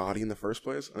think they're gaudy in the first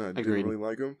place. And I Agreed. didn't really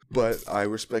like them. But I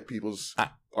respect people's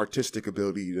artistic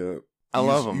ability to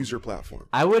love 'em. use your platform.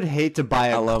 I would hate to buy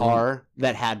I a love got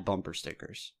that had bumper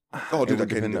stickers. Oh, dude, It I would couldn't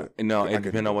depend do on- it. No, I it couldn't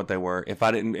depends do on what they were. If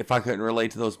I couldn't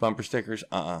relate to those bumper stickers,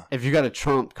 If you got a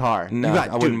Trump car, No, you got,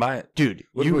 I wouldn't buy it. Dude,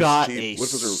 What you was got cheap? a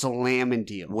What was a- slamming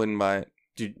deal. Wouldn't buy it.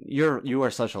 Dude, you are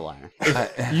such a liar.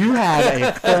 I, You had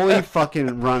a fully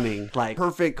fucking running, like,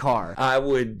 perfect car. I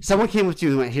would. Someone came up to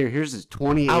you and went, here's this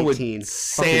 2018. I would fucking Honda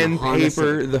sandpaper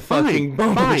Civic." the fucking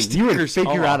bumper fine. You would stickers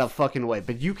figure out off. a fucking way,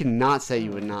 but you cannot say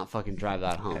you would not fucking drive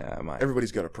that home. Yeah, I might.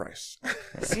 Everybody's got a price.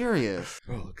 Serious.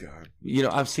 Oh, God.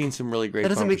 I've seen some really great. That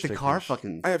doesn't bumper make the car stickers.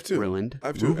 fucking I have two. ruined. I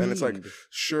have two. And it's like, Ruined.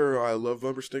 sure, I love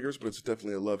bumper stickers, but it's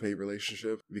definitely a love-hate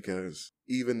relationship because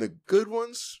even the good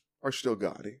ones are still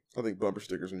gaudy. I think bumper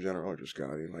stickers in general are just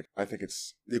gaudy. Like, I think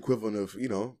it's the equivalent of,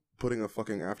 putting a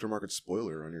fucking aftermarket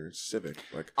spoiler on your Civic.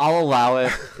 Like, I'll allow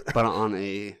it, but on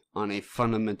a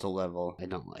fundamental level, I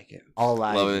don't like it. I'll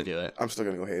allow Love you it. to do it. I'm still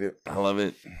gonna go hate it. I love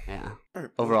it. Yeah. All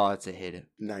right. Overall, I'd say hate it.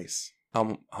 Nice.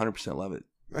 I'm 100% love it.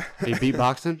 Are you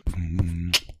beatboxing?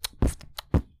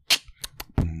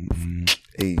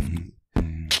 Hey.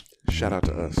 Shout out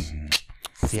to us.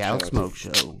 Seattle Smoke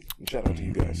Show. Shout out to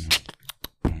you guys.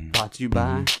 Brought to you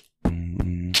by.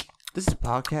 This is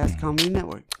Podcast Comedy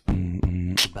Network.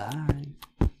 Bye.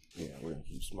 Yeah, we're gonna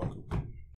keep smoking.